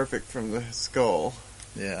out perfect from the skull.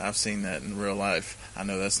 Yeah, I've seen that in real life. I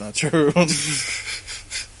know that's not true.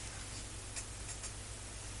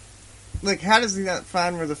 Look, how does he not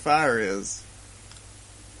find where the fire is?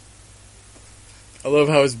 I love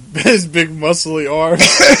how his big muscly arms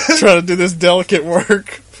trying to do this delicate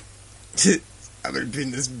work. I'm gonna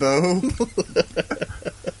pin this bow.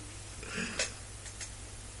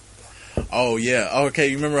 Oh yeah. Okay,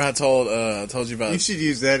 you remember I told you about You should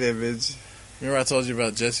use that image. remember I told you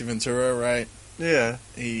about Jesse Ventura, right? Yeah.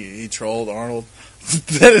 He trolled Arnold.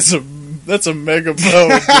 That's a mega bow.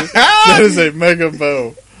 Dude. That is a mega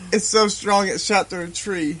bow. It's so strong it shot through a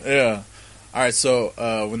tree. Yeah. All right. So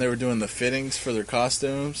when they were doing the fittings for their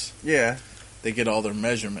costumes, Yeah. they get all their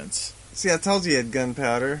measurements. See, I told you he had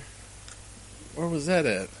gunpowder. Where was that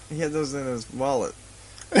at? He had those in his wallet.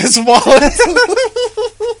 His wallet.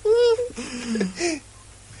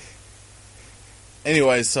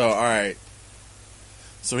 Anyway, so all right.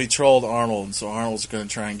 So he trolled Arnold, and so Arnold's going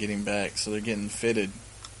to try and get him back. So they're getting fitted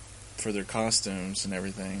for their costumes and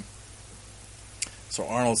everything. So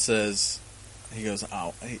Arnold says, he goes,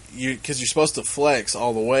 "Oh, because you're supposed to flex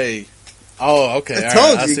all the way." Oh, okay. I all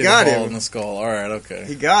told right, you, I see got the hole him. in the skull. All right, okay.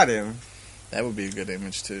 He got him. That would be a good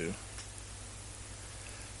image too.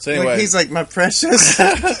 So Like, anyway, he's like, my precious.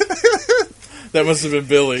 that must have been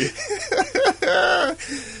Billy.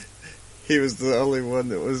 He was the only one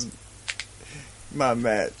that was my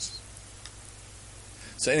match.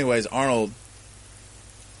 So anyways, Arnold,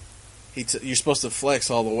 you're supposed to flex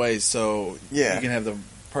all the way so Yeah. you can have the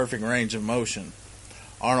perfect range of motion.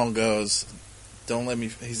 Arnold goes, "Don't let me."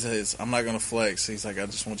 He says, "I'm not going to flex." He's like, "I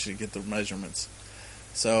just want you to get the measurements."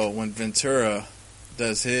 So when Ventura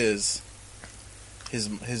does his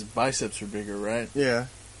biceps are bigger, right? Yeah.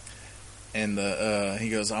 And he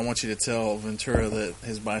goes, "I want you to tell Ventura that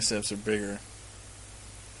his biceps are bigger."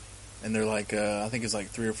 And they're like, I think it's like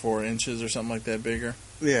 3 or 4 inches or something like that bigger.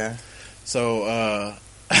 Yeah. So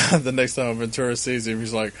the next time Ventura sees him,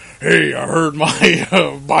 he's like, "Hey, I heard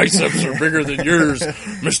my biceps are bigger than yours,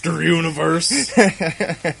 Mr. Universe."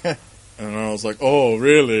 And I was like, "Oh,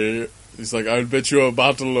 really?" He's like, "I bet you a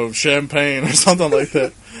bottle of champagne or something like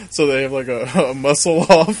that." So they have like a muscle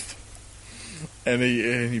off, and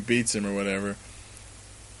he beats him or whatever.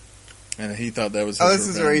 And he thought that was his This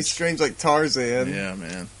is where he revenge. screams like Tarzan. Yeah,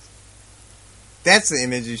 man. That's the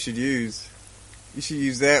image you should use. You should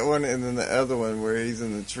use that one and then the other one where he's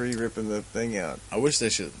in the tree ripping the thing out. I wish they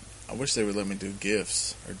would let me do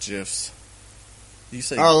GIFs or GIFs. You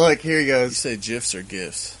say Oh, look, here he you goes. say GIFs or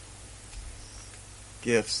GIFs?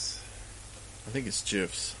 Gifts. I think it's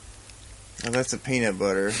GIFs. Oh, that's a peanut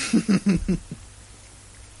butter.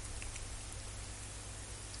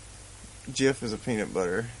 GIF is a peanut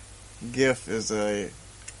butter. GIF is a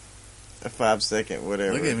 5-second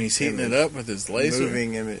whatever. Look at him, he's heating image. it up with his laser.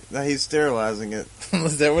 Moving image. No, he's sterilizing it.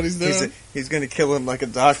 Is that what he's doing? He's going to kill him like a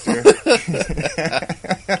doctor.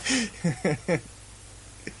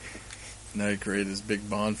 Now he created his big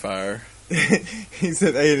bonfire. He's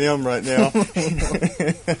at A&M right now.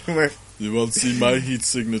 Where- You won't see my heat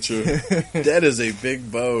signature. That is a big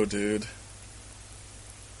bow, dude.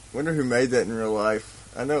 Wonder who made that in real life.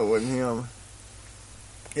 I know it wasn't him.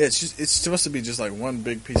 Yeah, it's supposed to be just like one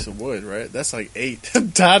big piece of wood, right? That's like 8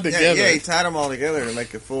 tied together. Yeah, he tied them all together to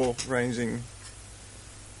make a full ranging.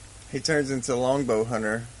 He turns into Longbow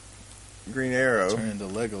Hunter. Green Arrow. Turn into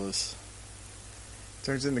Legolas.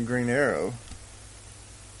 Turns into Green Arrow.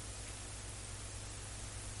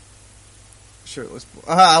 Shirtless.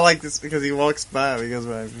 I like this because he walks by. He goes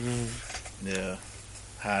by. Yeah.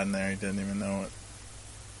 Hiding there, he doesn't even know it.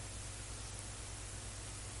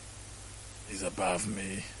 He's above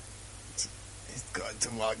me. He's going to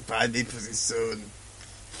walk by me pretty soon.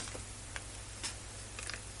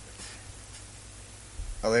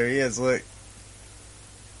 Oh, there he is. Look.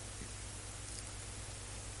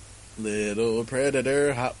 Little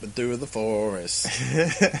predator hopping through the forest.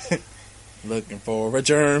 Looking for a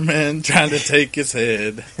German, trying to take his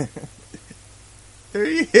head. There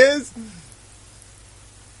he is.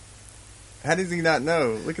 How does he not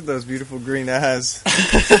know? Look at those beautiful green eyes.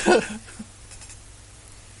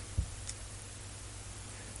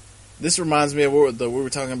 This reminds me of what we were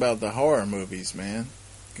talking about, the horror movies, man.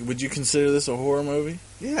 Would you consider this a horror movie?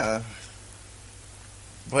 Yeah.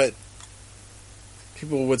 But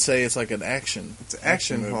people would say it's like an action. It's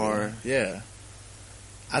action movie. horror. Yeah.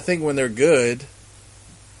 I think when they're good,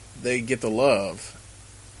 they get the love.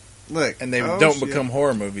 Look, And they don't become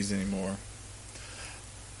horror movies anymore.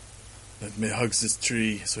 Let me hug this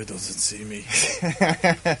tree so he doesn't see me.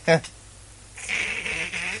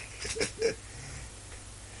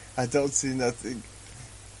 I don't see nothing.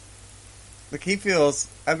 Look, he feels.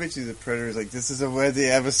 I bet you the Predator's like, this is a worthy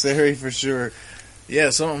adversary for sure.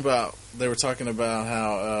 Yeah, something about, they were talking about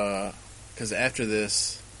how, because after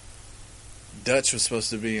this, Dutch was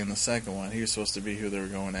supposed to be in the second one. He was supposed to be who they were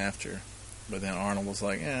going after. But then Arnold was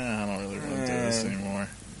like, I don't really want to do this anymore.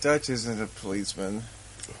 Dutch isn't a policeman.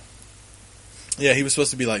 Yeah, he was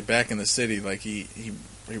supposed to be like back in the city, like he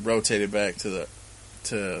rotated back to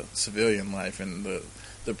civilian life, and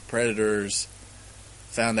the Predators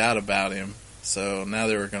found out about him, so now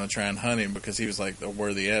they were going to try and hunt him because he was like a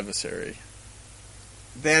worthy adversary.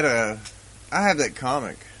 That I have that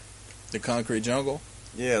comic. The Concrete Jungle?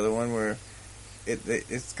 Yeah, the one where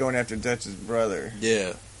it's going after Dutch's brother.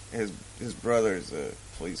 Yeah. His brother's a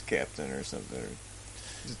police captain or something, or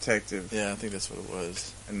detective. Yeah, I think that's what it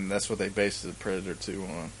was. And that's what they based the Predator 2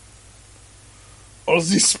 on. Oh,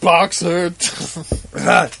 these sparks hurt.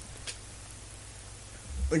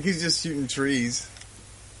 Like he's just shooting trees.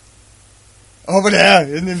 Over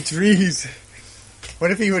there, in them trees.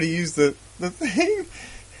 What if he would have used the thing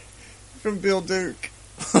from Bill Duke?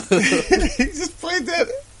 He just played that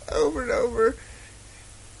over and over.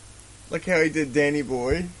 Like how he did Danny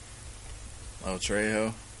Boy. Oh,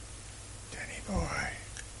 Trejo. Danny Boy.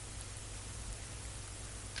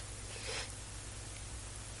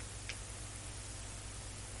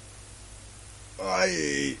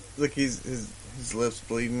 Oh, look, his lips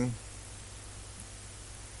bleeding.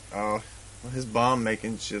 Oh, well, his bomb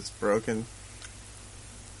making shit's broken.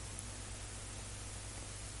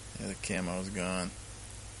 Yeah, the camo's gone.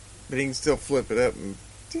 But he can still flip it up and...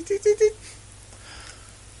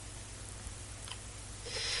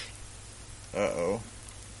 Uh-oh.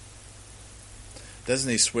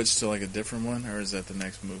 Doesn't he switch to like a different one, or is that the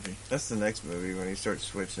next movie? That's the next movie when he starts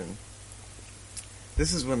switching.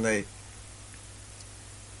 This is when they...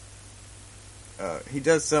 he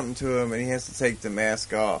does something to him and he has to take the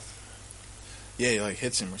mask off. Yeah, he like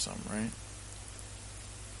hits him or something, right?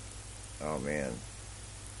 Oh, man.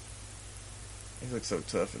 He looks so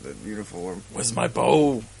tough in that uniform. Where's my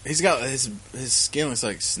bow? He's got his skin looks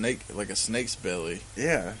like a snake's belly.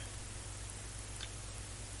 Yeah.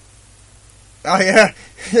 Oh, yeah.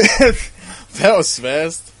 That was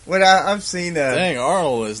fast. What I've seen... Dang,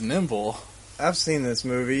 Arnold is nimble. I've seen this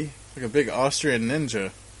movie. Like a big Austrian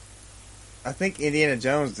ninja. I think Indiana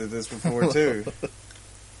Jones did this before, too.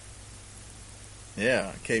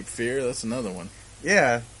 Yeah, Cape Fear, that's another one.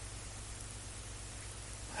 Yeah.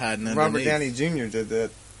 Hiding underneath. Robert Downey Jr. did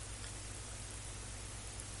that.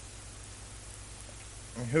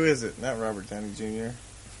 Who is it? Not Robert Downey Jr.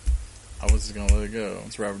 I was just gonna let it go.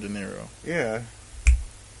 It's Robert De Niro. Yeah.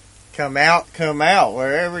 Come out,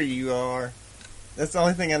 wherever you are. That's the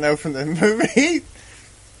only thing I know from the movie.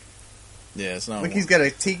 Yeah, it's not. Look, he's got a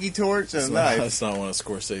tiki torch and a knife. That's not one of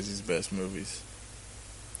Scorsese's best movies.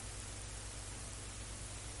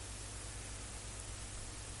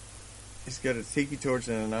 He's got a tiki torch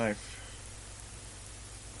and a knife.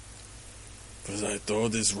 Because I throw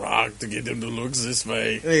this rock to get him to look this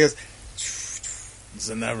way. And he goes...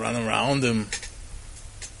 Then I run around him.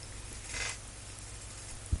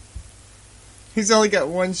 He's only got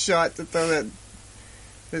one shot to throw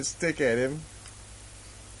that stick at him.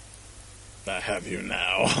 I have you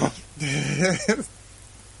now.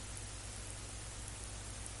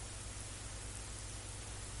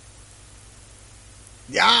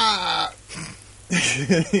 Yeah!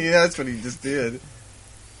 Yeah, that's what he just did.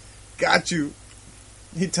 Got you.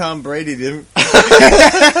 He Tom Brady'd him.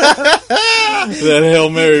 That Hail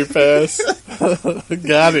Mary pass.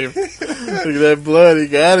 Got him. Look at that blood, he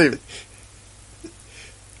got him.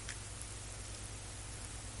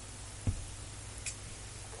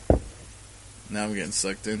 Now I'm getting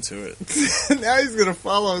sucked into it. Now he's gonna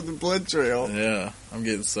follow the blood trail. Yeah, I'm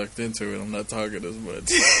getting sucked into it. I'm not talking as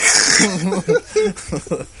much.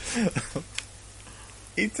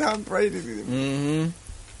 He Tom Brady'd him. Mm-hmm.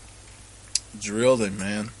 Drilled him,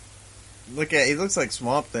 man. He looks like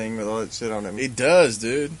Swamp Thing with all that shit on him. He does,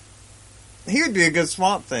 dude. He would be a good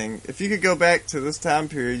Swamp Thing. If you could go back to this time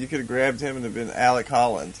period, you could have grabbed him and have been Alec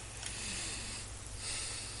Holland.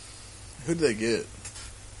 Who'd they get?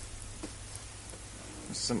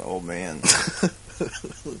 Some old man. I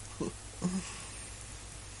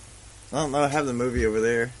don't know. I have the movie over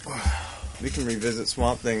there. We can revisit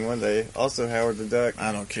Swamp Thing one day. Also, Howard the Duck.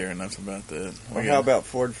 I don't care enough about that. Or how about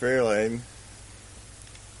Ford Fairlane?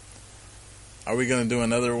 Are we going to do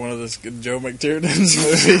another one of those Joe McTiernan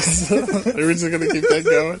movies? Are we just going to keep that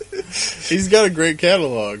going? He's got a great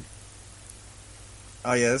catalog.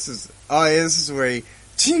 Oh yeah, this is where he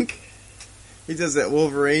chink. He does that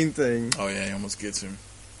Wolverine thing Oh yeah, he almost gets him.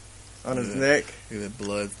 on his Yeah. neck. Look at that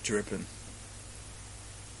blood dripping.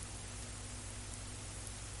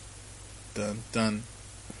 Dun dun.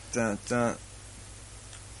 Dun dun.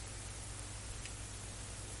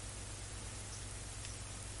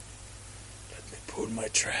 Let me pull my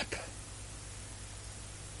trap.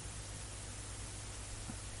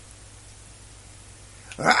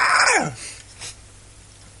 Ah!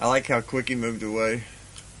 I like how quick he moved away.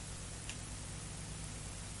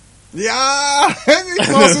 Yeah! He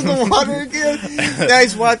falls in the water again. Now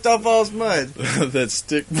he's wiped off all his mud. That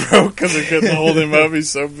stick broke because I couldn't hold him up. He's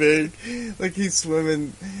so big. Like he's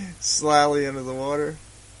swimming slyly under the water.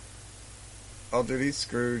 Oh, dude, he's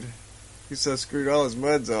screwed. He's so screwed, all his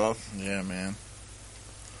mud's off. Yeah, man.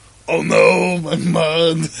 Oh no, my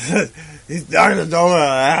mud. He's dark the door.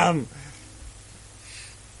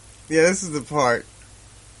 Yeah, this is the part.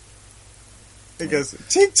 It goes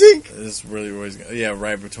tink tink. This is really where he's going. Yeah,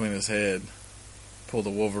 right between his head. Pull the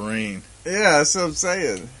Wolverine. Yeah, that's what I'm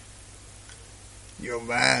saying. You're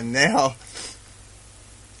mine now.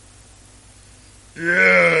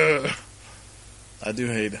 Yeah. I do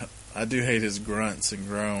hate his grunts and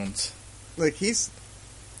groans. Like this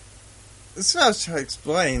is what I was trying to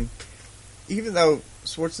explain. Even though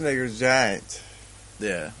Schwarzenegger's giant,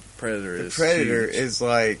 Yeah, Predator the is Predator huge. is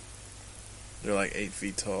like, They're like 8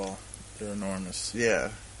 feet tall. They're enormous.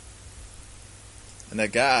 yeah. And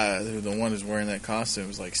that guy, the one who's wearing that costume,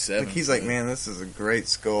 is like 7. Like he's like, man, this is a great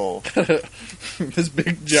skull. This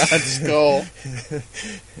big giant skull.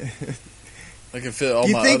 I can fit all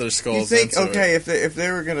my other skulls You think, into okay, it. if they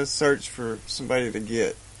were gonna search for somebody to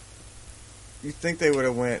get, you think they would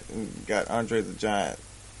have went and got Andre the Giant?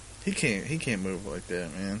 He can't move like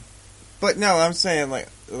that, man. But no, I'm saying like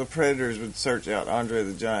the Predators would search out Andre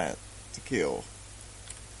the Giant to kill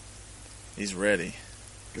He's ready.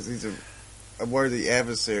 because he's a worthy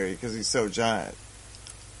adversary because he's so giant.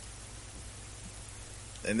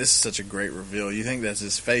 And this is such a great reveal. You think that's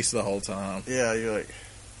his face the whole time, Yeah, you're like,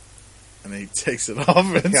 and then he takes it off,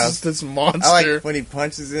 and it's Yeah. just this monster. I like when he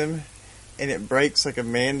punches him and it breaks like a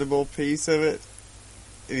mandible piece of it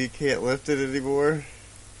and he can't lift it anymore.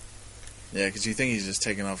 Yeah, because you think he's just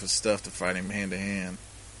taking off his stuff to fight him hand to hand.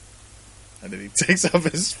 And then he takes off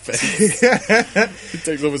his face. He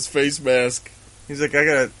takes off his face mask. He's like, I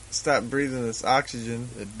gotta stop breathing this oxygen.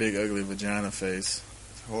 That big, ugly vagina face.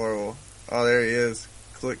 It's horrible. Oh, there he is.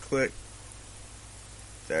 Click, click.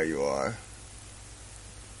 There you are.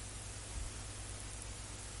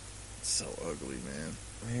 It's so ugly, man.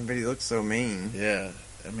 Man, but he looks so mean. Yeah.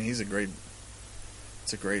 I mean, it's a great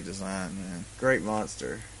design, man. Great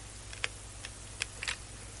monster.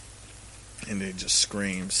 And he just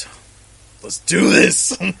screams, "Let's do this!"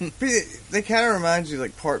 They kind of remind you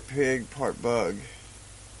like part pig, part bug.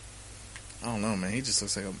 I don't know, man. He just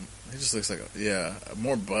looks like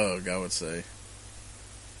more bug, I would say.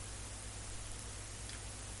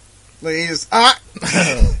 Like he just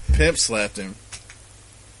Pimp slapped him.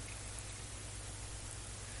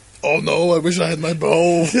 Oh no, I wish I had my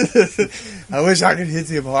bow. I wish I could hit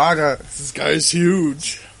him harder. This guy's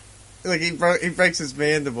huge. Like he breaks his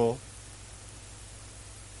mandible.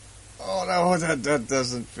 Oh no, that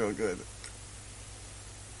doesn't feel good.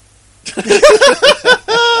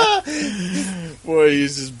 Boy,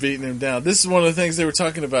 he's just beating him down. This is one of the things they were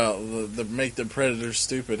talking about. The make the Predator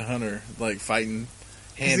stupid hunter, like fighting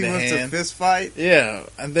hand he to wants to hand. fist fight. Yeah,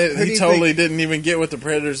 and Who do he you totally think- didn't even get what the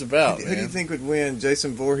Predator's about. Who do you man. think would win,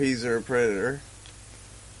 Jason Voorhees or a Predator?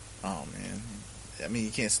 Oh man, I mean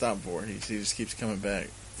you can't stop Voorhees. He just keeps coming back.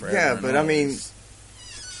 Forever Yeah, and but I mean, always.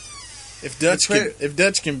 If Dutch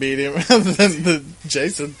The can beat him, then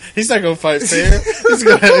Jason, he's not gonna fight fair. he's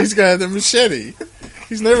gonna have the machete.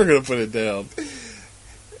 He's never gonna put it down.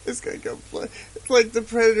 It's gonna go play. It's like the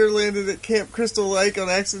Predator landed at Camp Crystal Lake on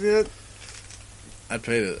accident. I'd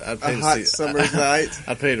pay A to hot see. summer's night.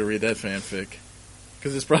 I'd pay to read that fanfic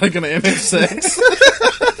because it's probably gonna end in sex.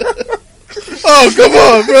 Oh come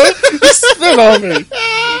on, bro! You spit on me.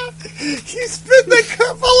 You spit in the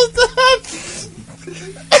cup all the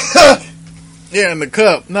time. Yeah, in the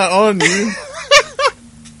cup, not on you.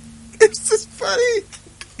 It's just funny.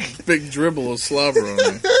 Big dribble of slobber on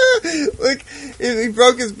me. Like he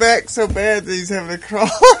broke his back so bad that he's having to crawl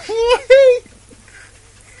away.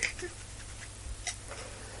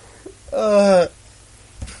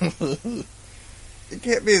 It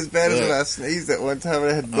can't be as bad as Look. when I sneezed at one time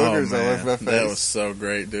and I had boogers all over my face. That was so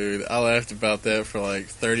great, dude. I laughed about that for like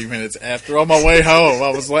 30 minutes after. On my way home, I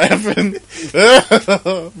was laughing. It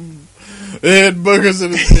had boogers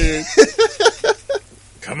in his beard.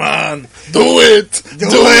 Come on. Do it. Do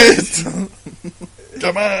it.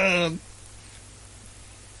 Come on.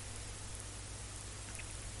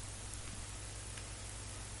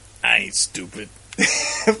 I ain't stupid.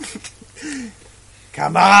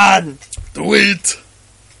 Come on! Do it.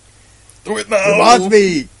 Do it now. Come on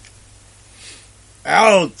me!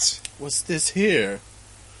 Out! What's this here?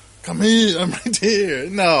 Come here. I'm right here.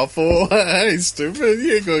 No, fool. I ain't stupid.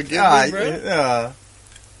 You ain't gonna get me, bro.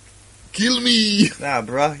 Kill me. Nah,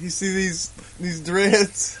 bro. You see these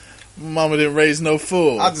dreads? Mama didn't raise no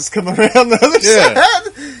fool. I'll just come around the other Yeah.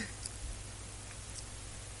 side.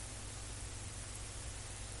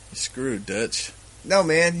 You screwed, Dutch. No,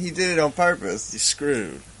 man. He did it on purpose. You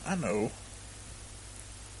screwed. I know.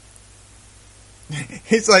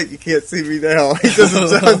 He's like, you can't see me now. He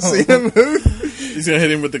doesn't see him move. He's gonna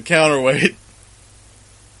hit him with the counterweight.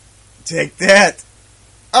 Take that.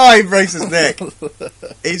 Oh, he breaks his neck.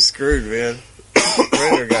 He's screwed, man.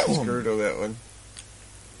 Predator got screwed on that one.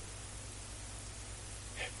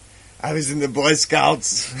 I was in the Boy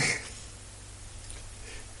Scouts.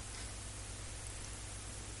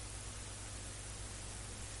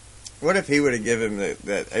 What if he would have given him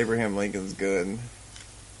that Abraham Lincoln's gun?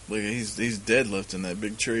 Look, he's deadlifting that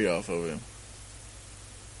big tree off of him.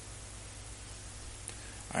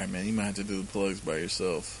 Alright, man, you might have to do the plugs by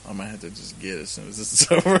yourself. I might have to just get it as soon as this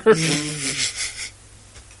is over.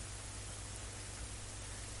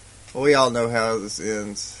 Well, we all know how this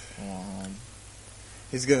ends. Um,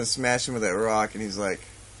 He's gonna smash him with that rock, and he's like,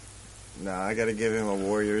 "Nah, I gotta give him a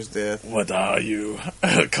warrior's death." what are you?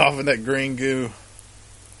 Coughing that green goo.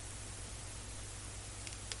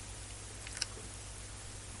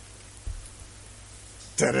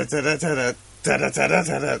 Ta-da-ta-da-ta-da,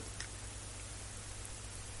 ta-da-ta-da-ta-da. And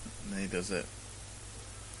then he does that.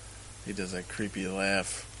 He does that creepy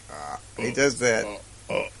laugh. He does that.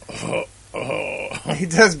 Oh. He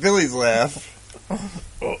does Billy's laugh.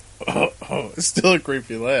 It's still a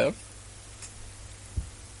creepy laugh.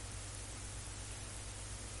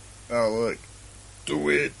 Oh, look. Do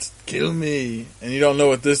it. Kill me. And you don't know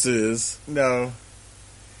what this is. No.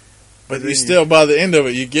 But then you still, by the end of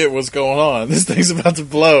it, you get what's going on. This thing's about to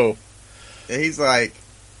blow. And he's like,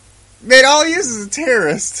 man, all he is a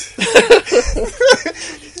terrorist.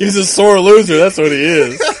 He's a sore loser. That's what he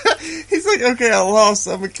is. He's like, okay, I lost.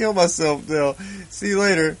 I'm going to kill myself now. See you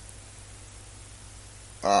later.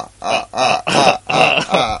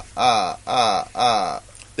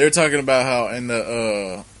 They're talking about how in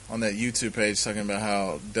the on that YouTube page, talking about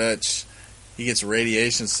how Dutch, he gets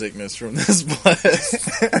radiation sickness from this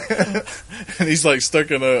blast, and he's like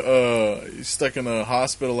stuck in a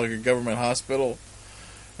hospital, like a government hospital,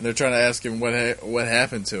 and they're trying to ask him what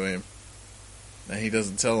happened to him, and he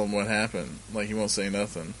doesn't tell them what happened. Like, he won't say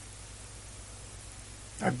nothing.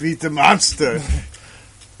 I beat the monster.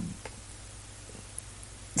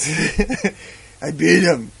 I beat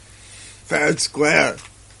him. Fair and square.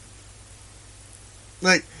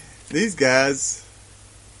 Like, these guys.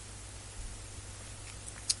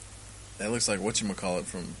 That looks like whatchamacallit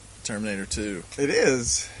from Terminator 2. It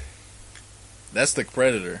is. That's the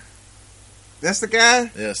Predator. That's the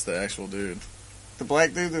guy? Yes, the actual dude. The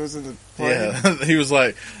black dude that was in the plane? Yeah, he was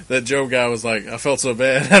like, that Joe guy was like, I felt so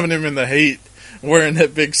bad having him in the heat, wearing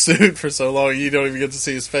that big suit for so long, you don't even get to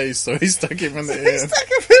see his face, so he stuck him in the He end. stuck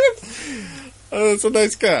him in him. Oh, that's a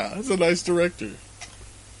nice guy. That's a nice director.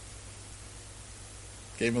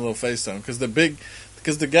 Gave him a little face on him, because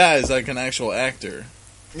the guy is like an actual actor,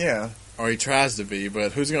 Yeah. or he tries to be,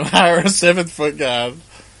 but who's going to hire a 7-foot guy to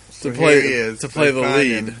So play here he is. to play the Find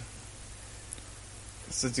lead? him.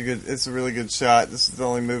 It's a really good shot. This is the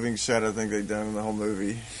only moving shot I think they've done in the whole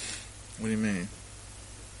movie. What do you mean?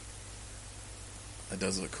 That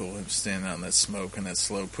does look cool. Him standing out in that smoke and that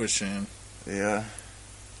slow push in. Yeah.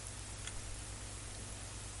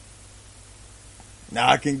 Now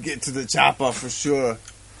I can get to the chopper for sure.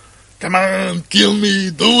 Come on, kill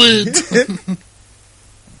me, do it.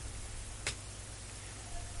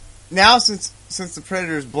 Now since the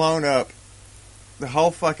Predator's blown up the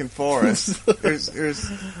whole fucking forest, there's a good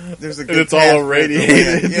And it's all path for it to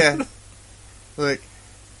irradiated. land. Yeah. Like,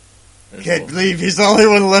 can't believe he's the only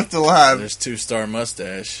one left alive. There's 2-star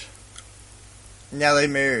mustache. Now they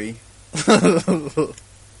marry.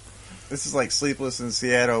 This is like Sleepless in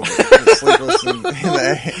Seattle, but Sleepless with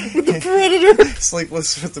the Predator.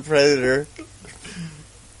 Sleepless with the Predator.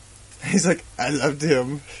 He's like, I loved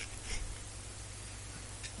him.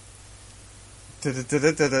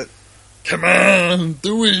 Da-da-da-da-da-da. Come on,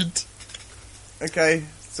 do it. Okay,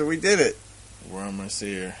 so we did it. We're almost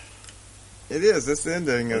here. It is. That's the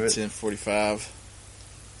ending of it. 10:45.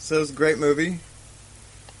 So it's a great movie.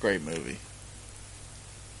 Great movie.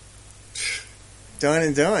 Done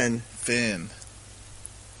and done. Finn.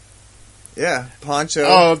 Yeah, Poncho.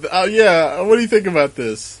 Oh, yeah. What do you think about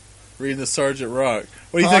this? Reading the Sergeant Rock.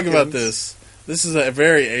 What do you think about Hawkins. this? This is a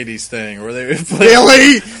very 80s thing where they would put,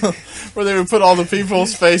 Billy! where they would put all the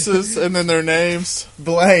people's faces and then their names.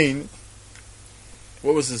 Blaine.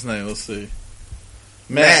 What was his name? Let's see.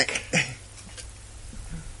 Mac.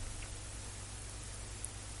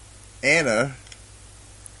 Anna.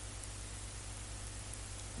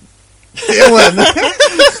 Dylan.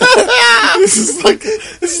 This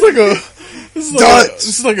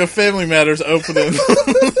is like a Family Matters opening.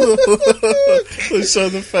 They show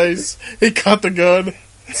the face. He caught the gun,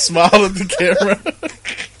 smiled at the camera.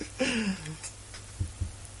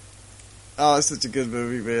 Oh, it's such a good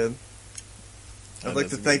movie, man. I'd like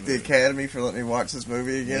That's to a thank good the movie. Academy for letting me watch this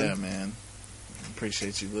movie Yeah, again. man.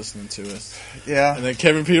 Appreciate you listening to us. Yeah. And then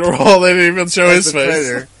Kevin Peter Hall, they didn't even show That's his the face.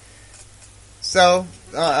 trailer. So,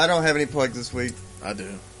 I don't have any plugs this week. I do.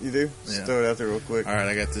 You do? Just Yeah. throw it out there real quick. All right,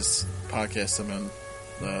 I got this podcast I've been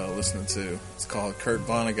listening to. It's called Kurt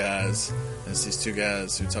Vonnegut Guys. And it's these two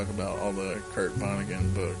guys who talk about all the Kurt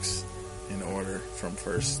Vonnegut books in order from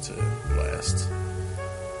first to last.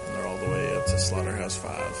 And they're all the way up to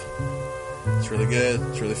Slaughterhouse-5. It's really good.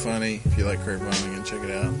 It's really funny. If you like Kurt Vonnegut, check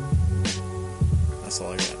it out. That's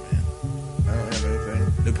all I got, man. I don't have anything.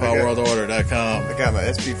 NewPowerWorldOrder.com. I got my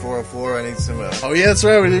SP404. I need some. Oh, yeah, that's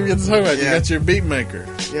right. We didn't get to talk about it. Yeah. You got your beat maker.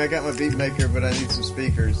 Yeah, I got my beat maker, but I need some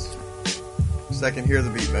speakers so I can hear the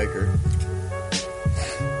beat maker.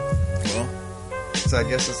 Well, So I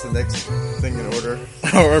guess that's the next thing in order.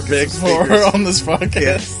 or big for speakers. on this podcast.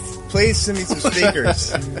 Yeah. Please send me some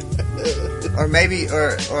speakers, or maybe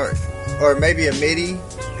a MIDI.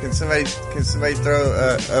 Can somebody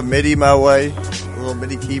throw a MIDI my way? A little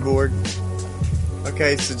MIDI keyboard.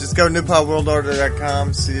 Okay, so just go to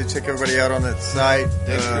newpopworldorder.com. See you check everybody out on that site.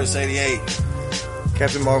 Chris88.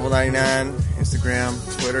 Captain Marvel 99, Instagram,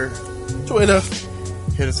 Twitter.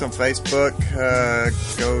 Hit us on Facebook.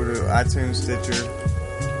 Go to iTunes, Stitcher,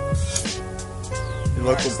 your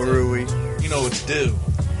local brewery. You know what to do.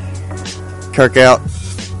 Kirk out.